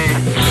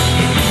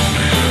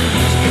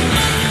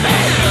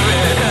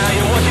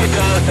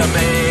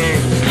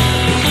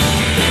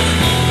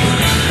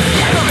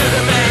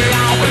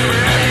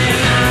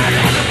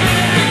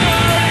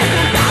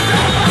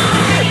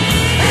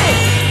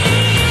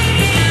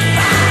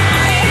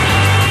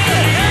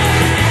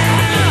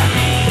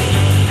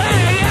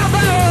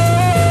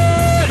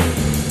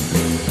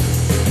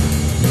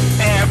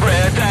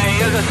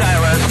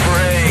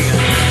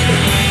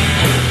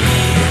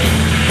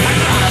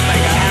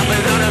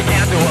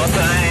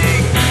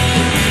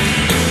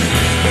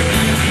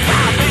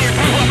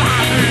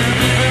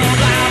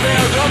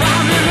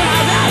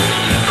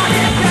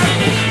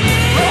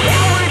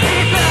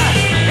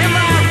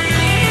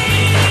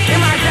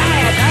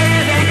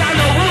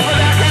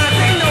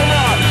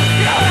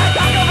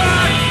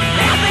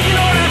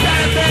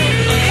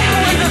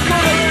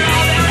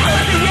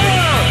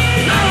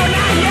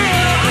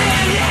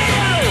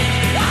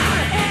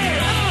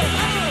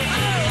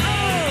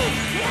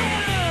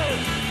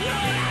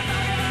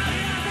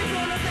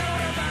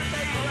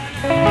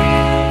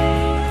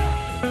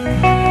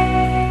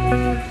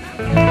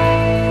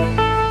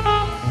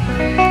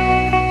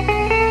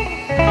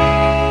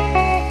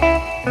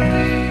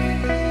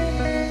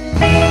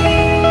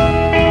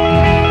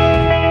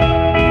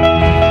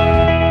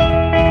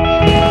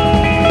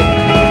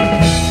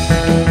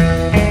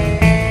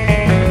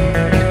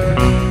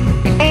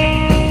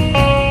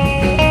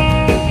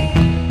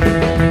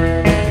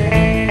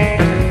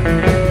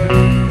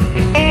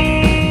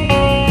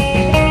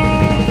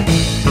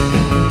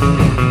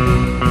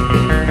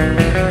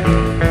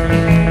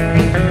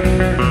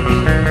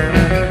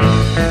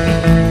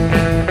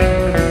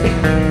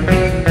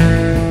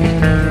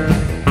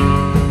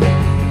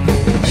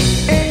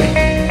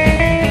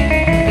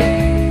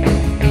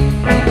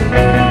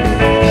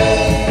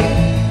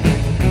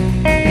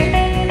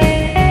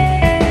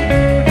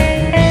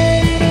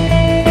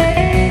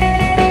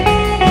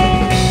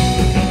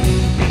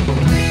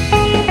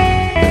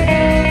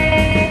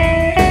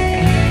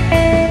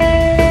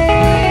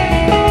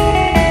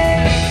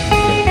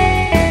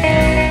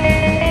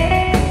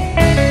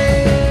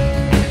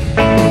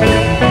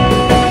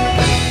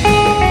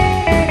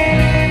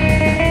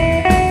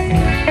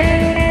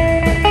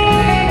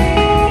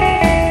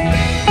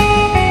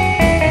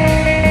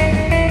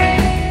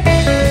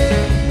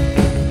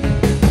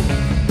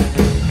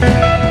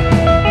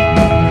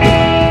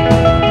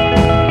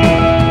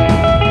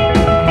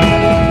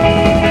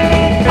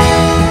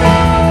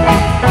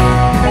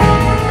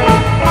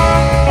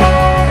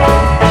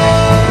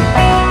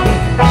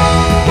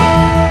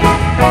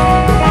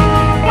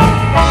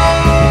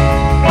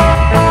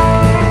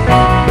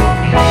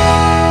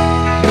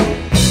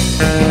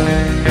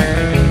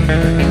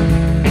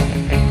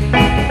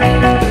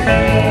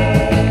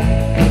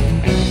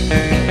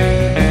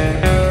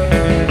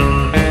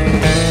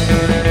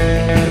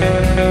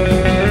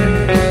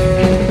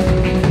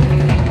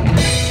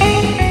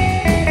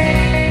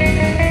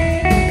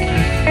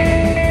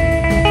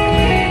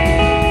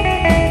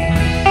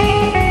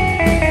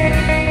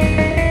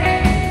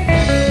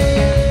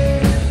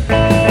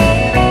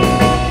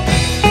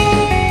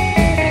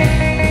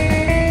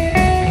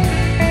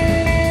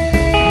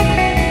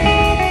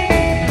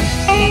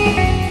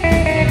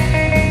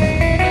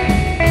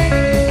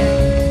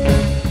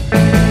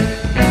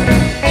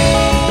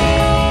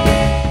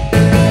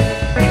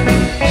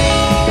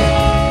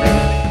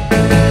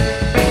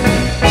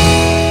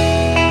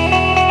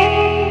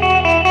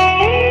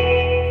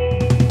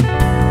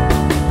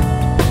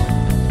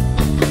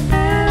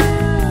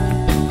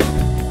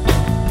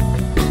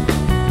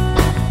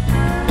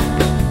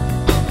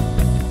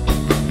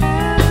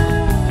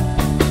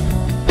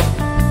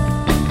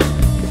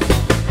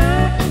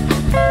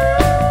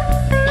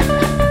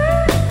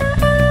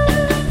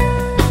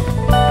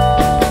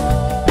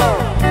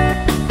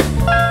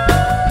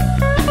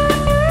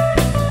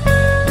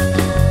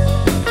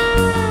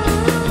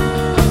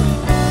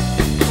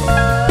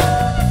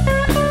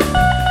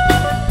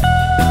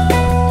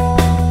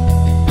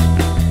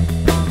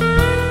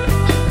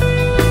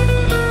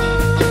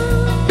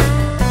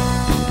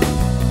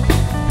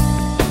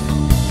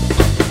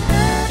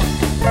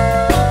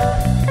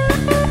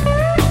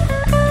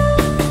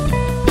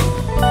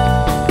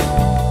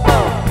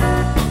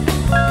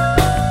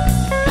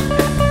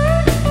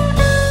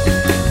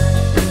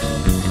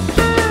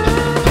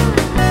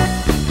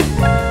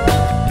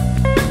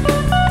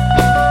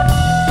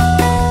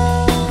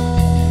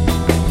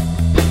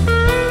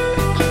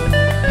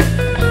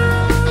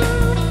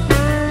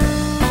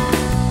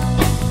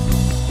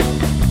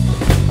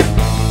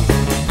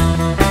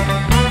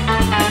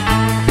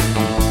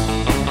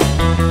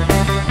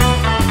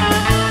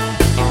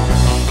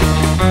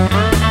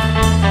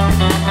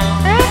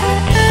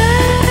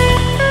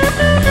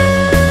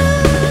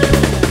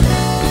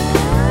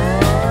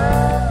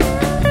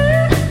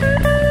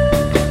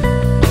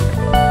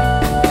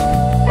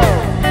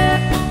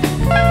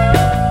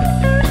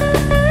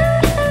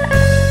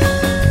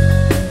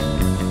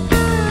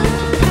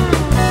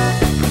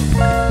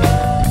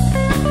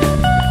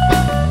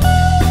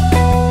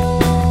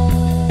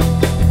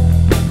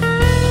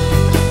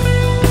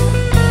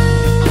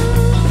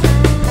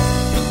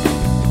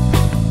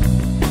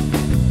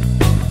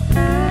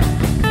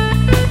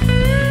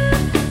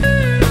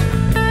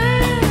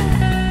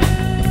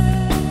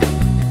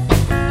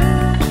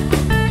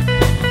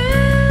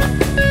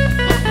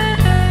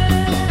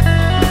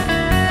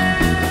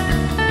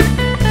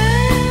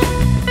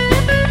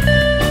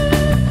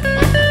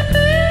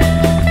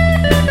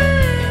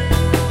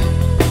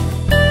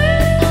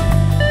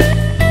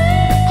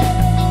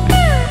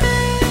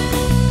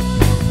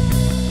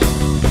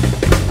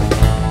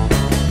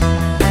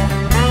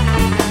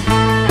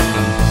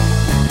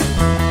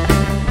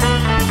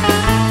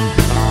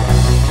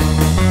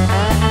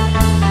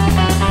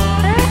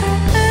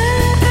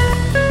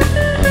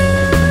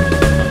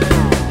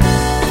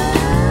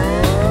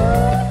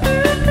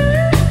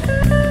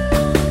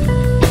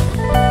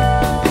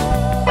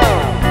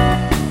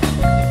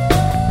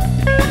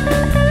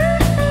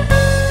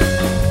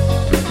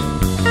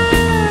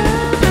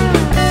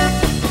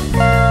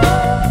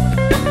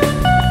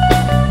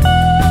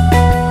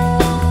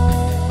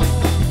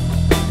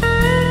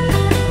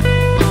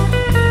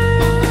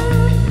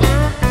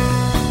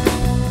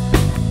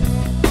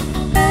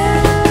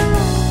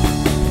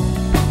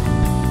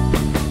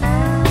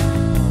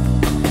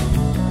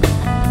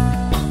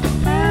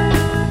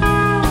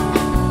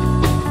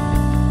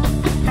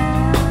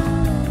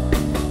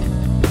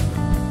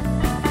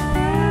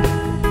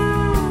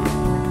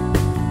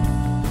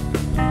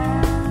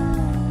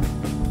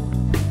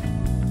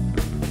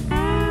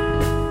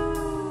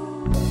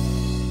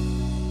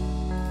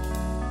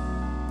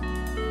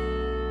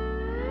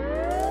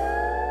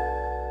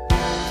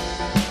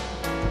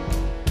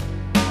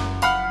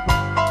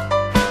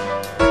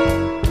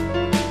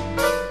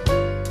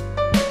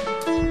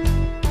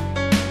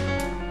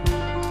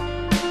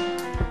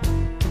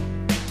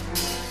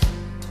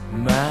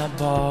 My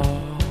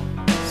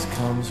boss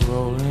comes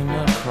rolling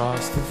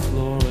across the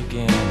floor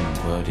again,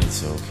 but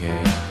it's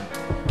okay.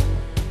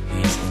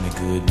 He's in a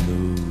good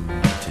mood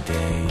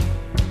today.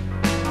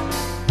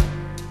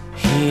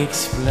 He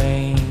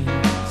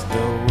explains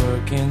the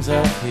workings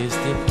of his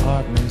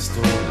department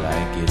store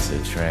like it's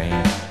a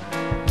train.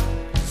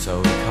 So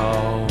we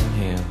call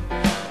him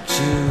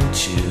Choo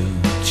Choo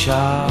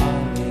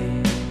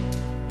Charlie.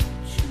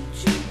 Choo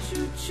Choo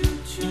Choo Choo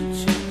Choo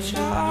Choo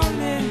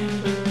Charlie.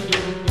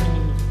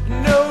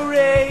 No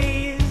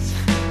raise,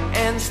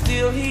 and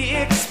still he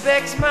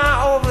expects my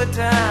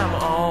overtime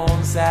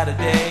on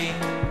Saturday,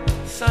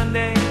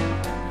 Sunday.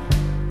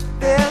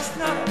 There's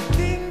not a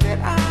thing that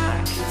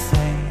I can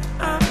say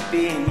I'm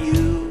being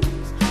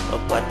used,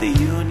 but the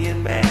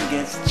union man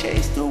gets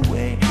chased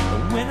away.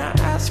 And when I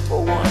ask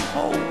for one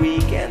whole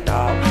weekend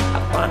off, I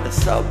find the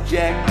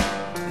subject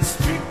is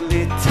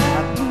strictly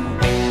taboo.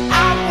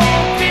 I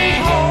won't be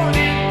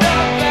holding the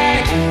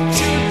bag,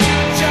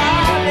 Choo-choo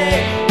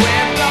Charlie,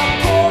 when the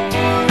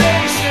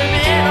corporation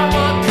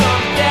animal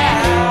comes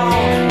down.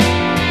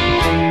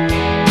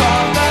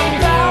 'Cause the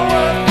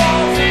power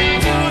falls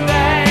into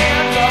the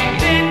hands of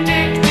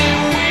vindictive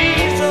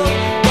weasels,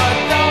 but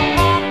the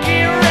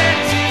monkey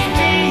wrenches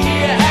me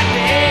here at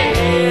the end.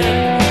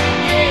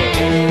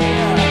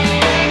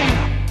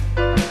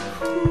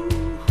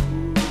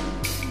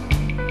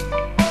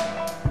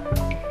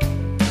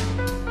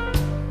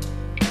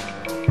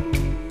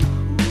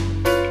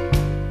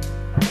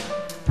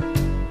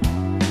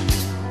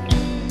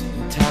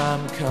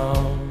 Time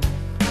comes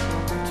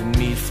to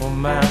meet for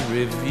my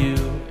review,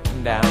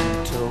 and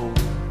I'm told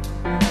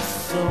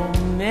so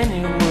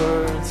many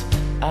words.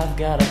 I've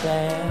got a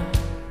bad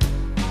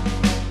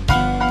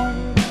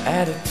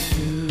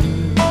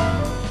attitude.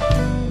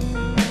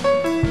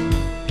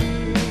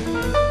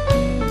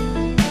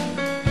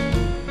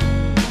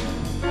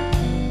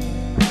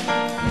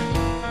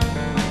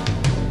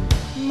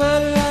 My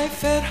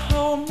life at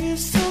home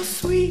is so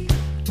sweet.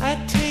 I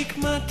take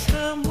my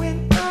time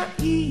when I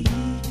eat,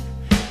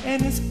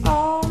 and it's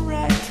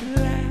alright to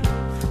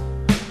laugh,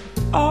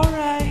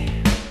 alright.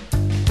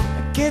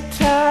 I get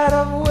tired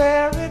of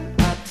wearing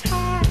my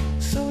tie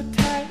so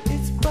tight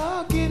it's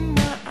bugging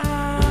my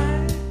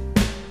eye.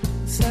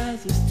 The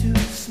size is too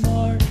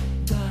smart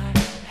by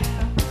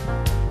half.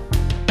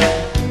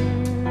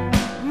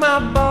 My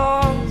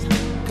boss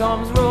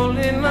comes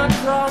rolling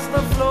across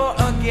the floor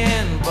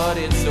again, but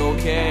it's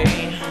okay.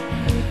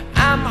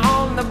 I'm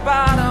on the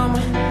bottom,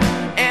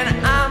 and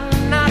I'm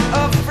not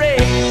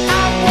afraid.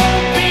 I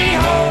won't be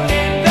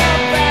holding the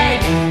bag,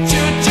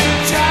 Choo-choo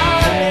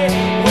Charlie,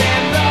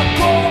 when the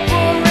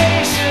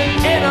corporation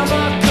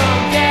animal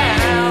come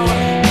down.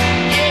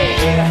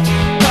 Yeah,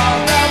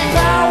 'cause the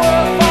power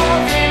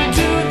falls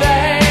into the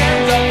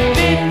hands of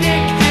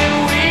vindictive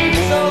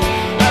weasels,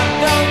 but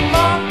the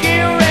monkey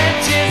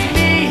wrenches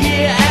me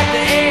here at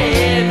the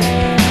end.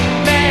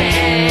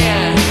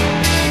 Man,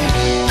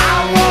 I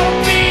won't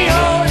be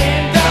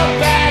holding the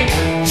bag,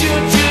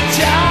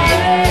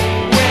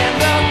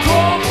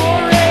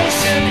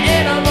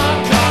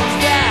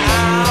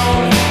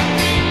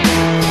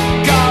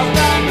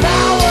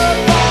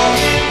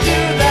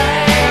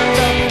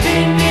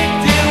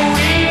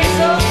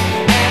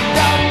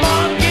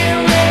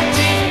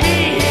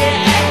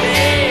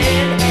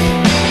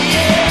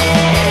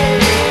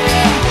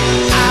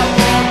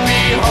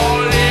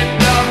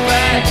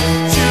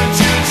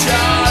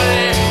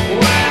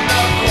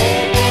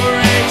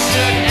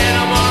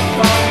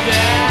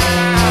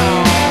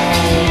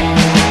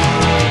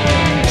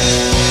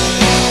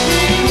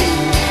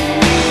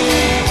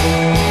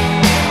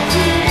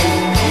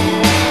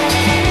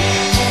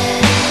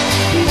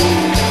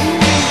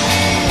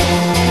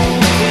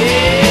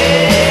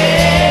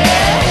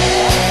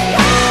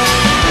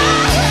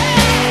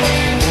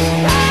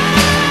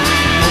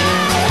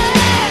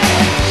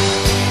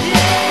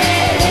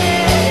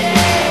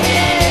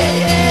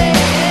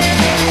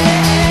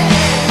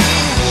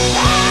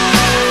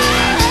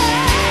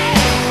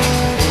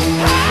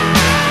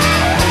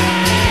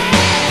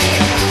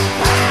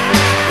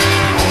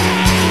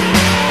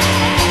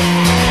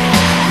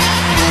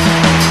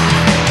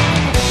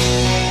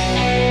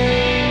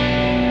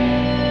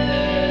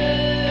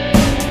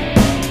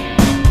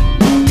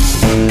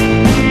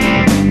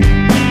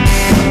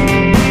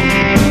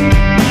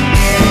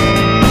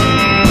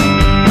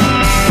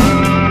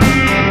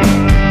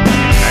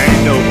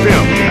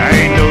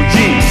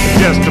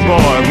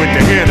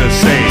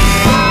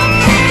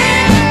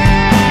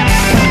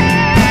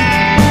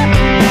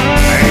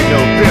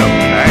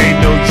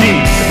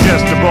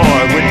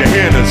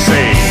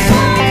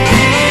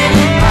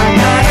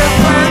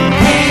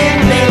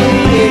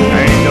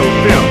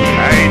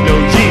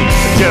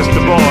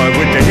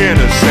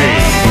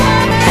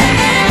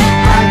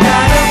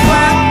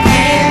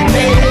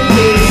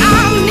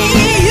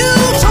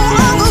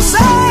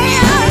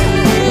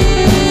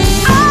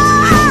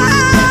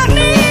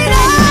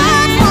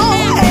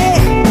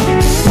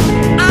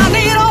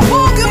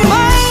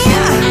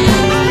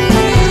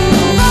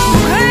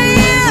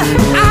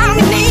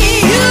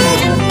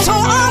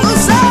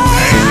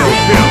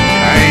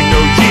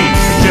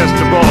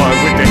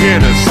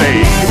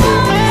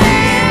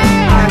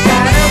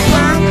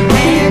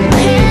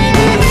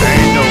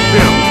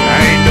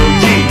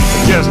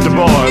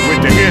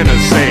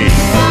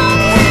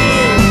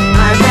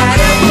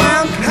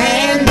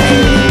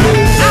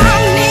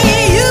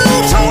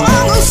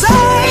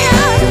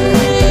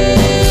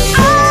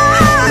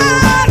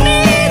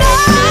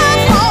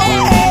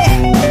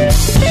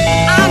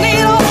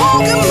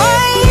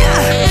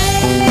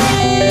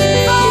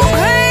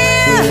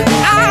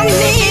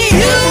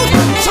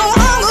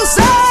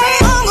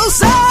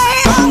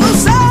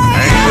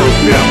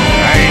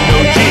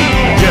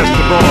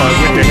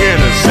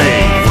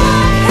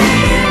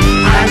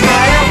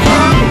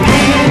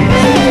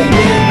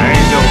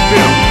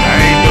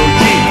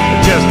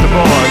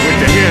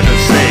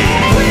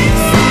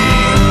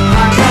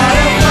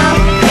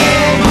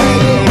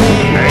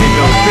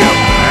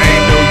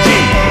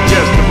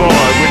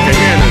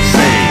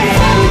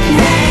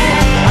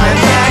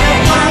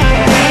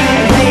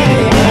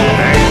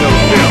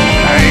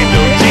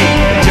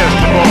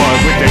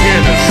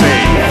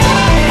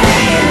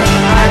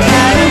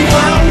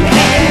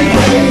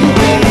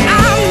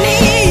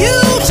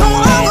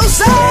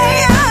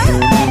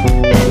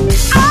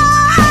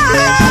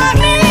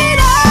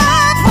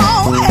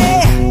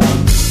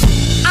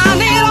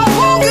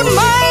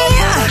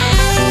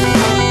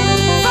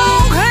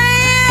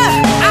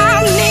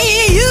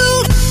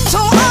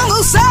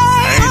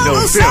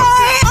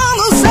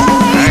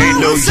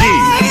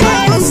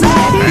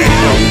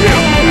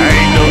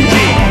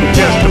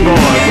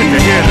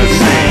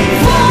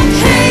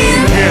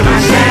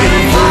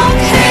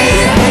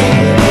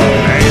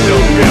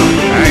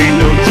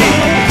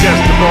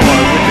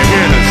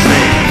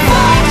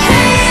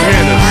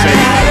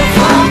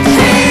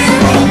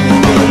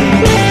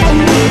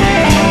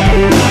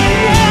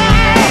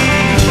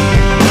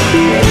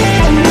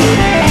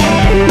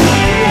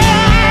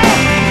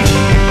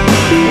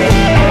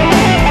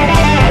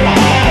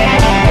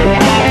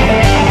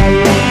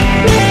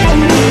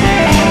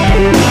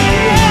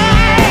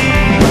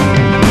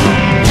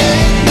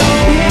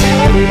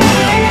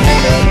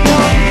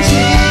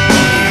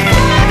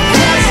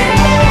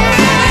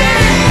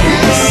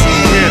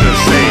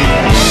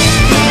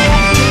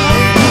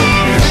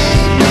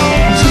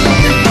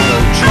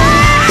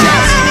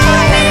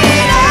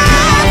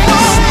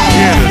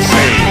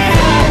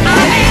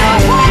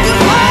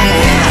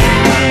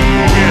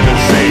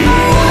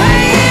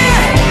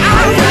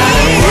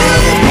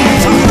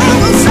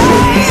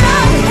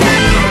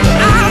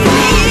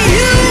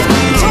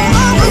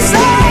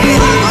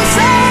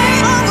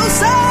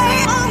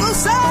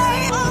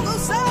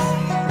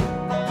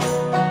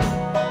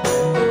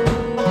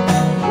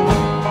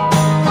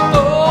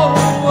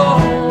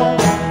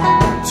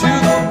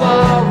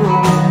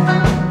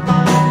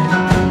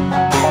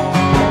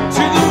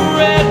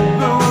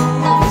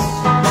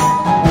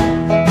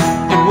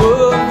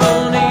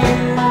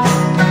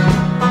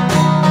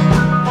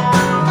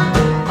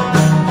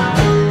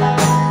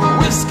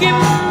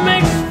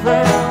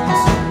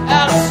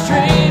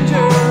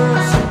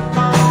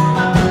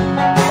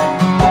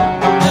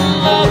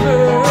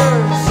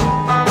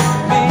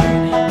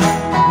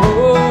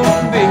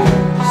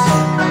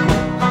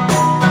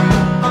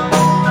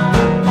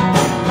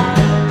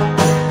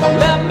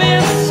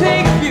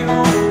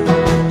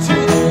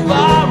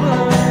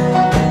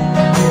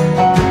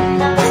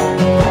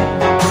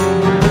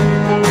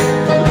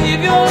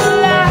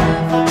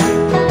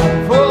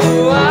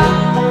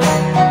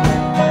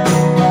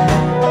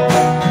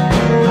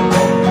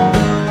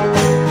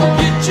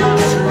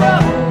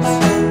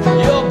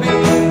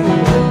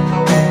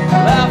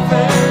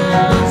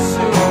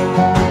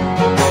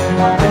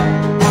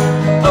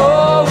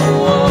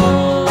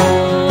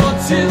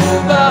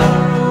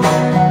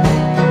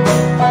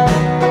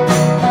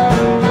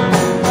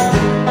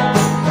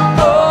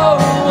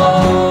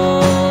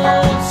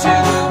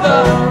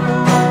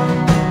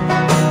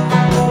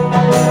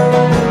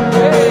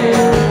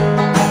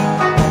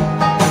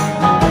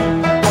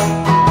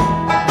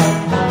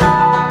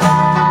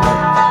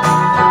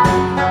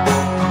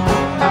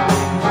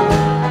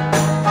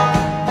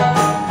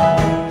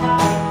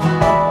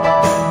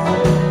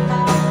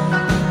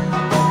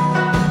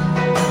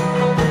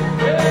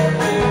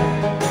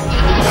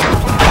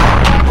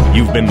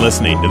 been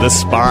listening to the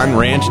Spawn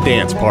Ranch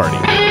Dance Party.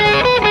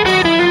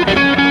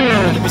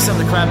 Give me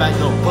something to cry about,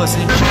 you little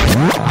pussy.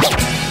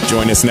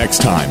 Join us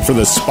next time for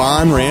the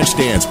Spawn Ranch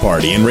Dance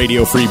Party in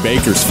Radio Free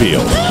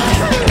Bakersfield.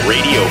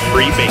 Radio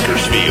Free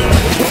Bakersfield.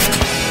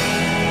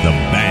 The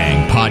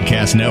Bang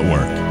Podcast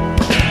Network.